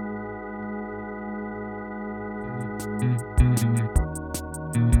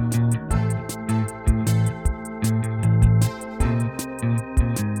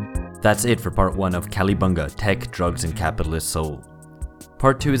 That's it for part 1 of CaliBunga, Tech, Drugs and Capitalist Soul.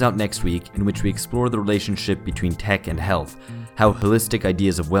 Part 2 is out next week, in which we explore the relationship between tech and health, how holistic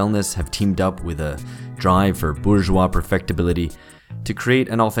ideas of wellness have teamed up with a drive for bourgeois perfectibility to create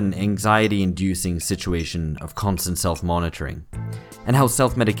an often anxiety-inducing situation of constant self-monitoring, and how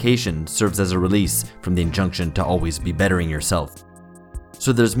self-medication serves as a release from the injunction to always be bettering yourself.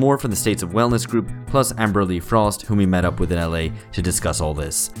 So there's more from the States of Wellness group, plus Amber Lee Frost, whom we met up with in LA to discuss all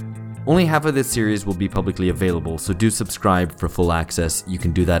this. Only half of this series will be publicly available, so do subscribe for full access. You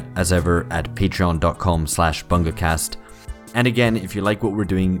can do that as ever at patreon.com/bungacast. And again, if you like what we're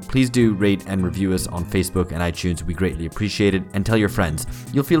doing, please do rate and review us on Facebook and iTunes. We greatly appreciate it. And tell your friends.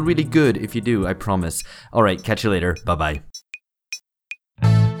 You'll feel really good if you do, I promise. Alright, catch you later. Bye-bye.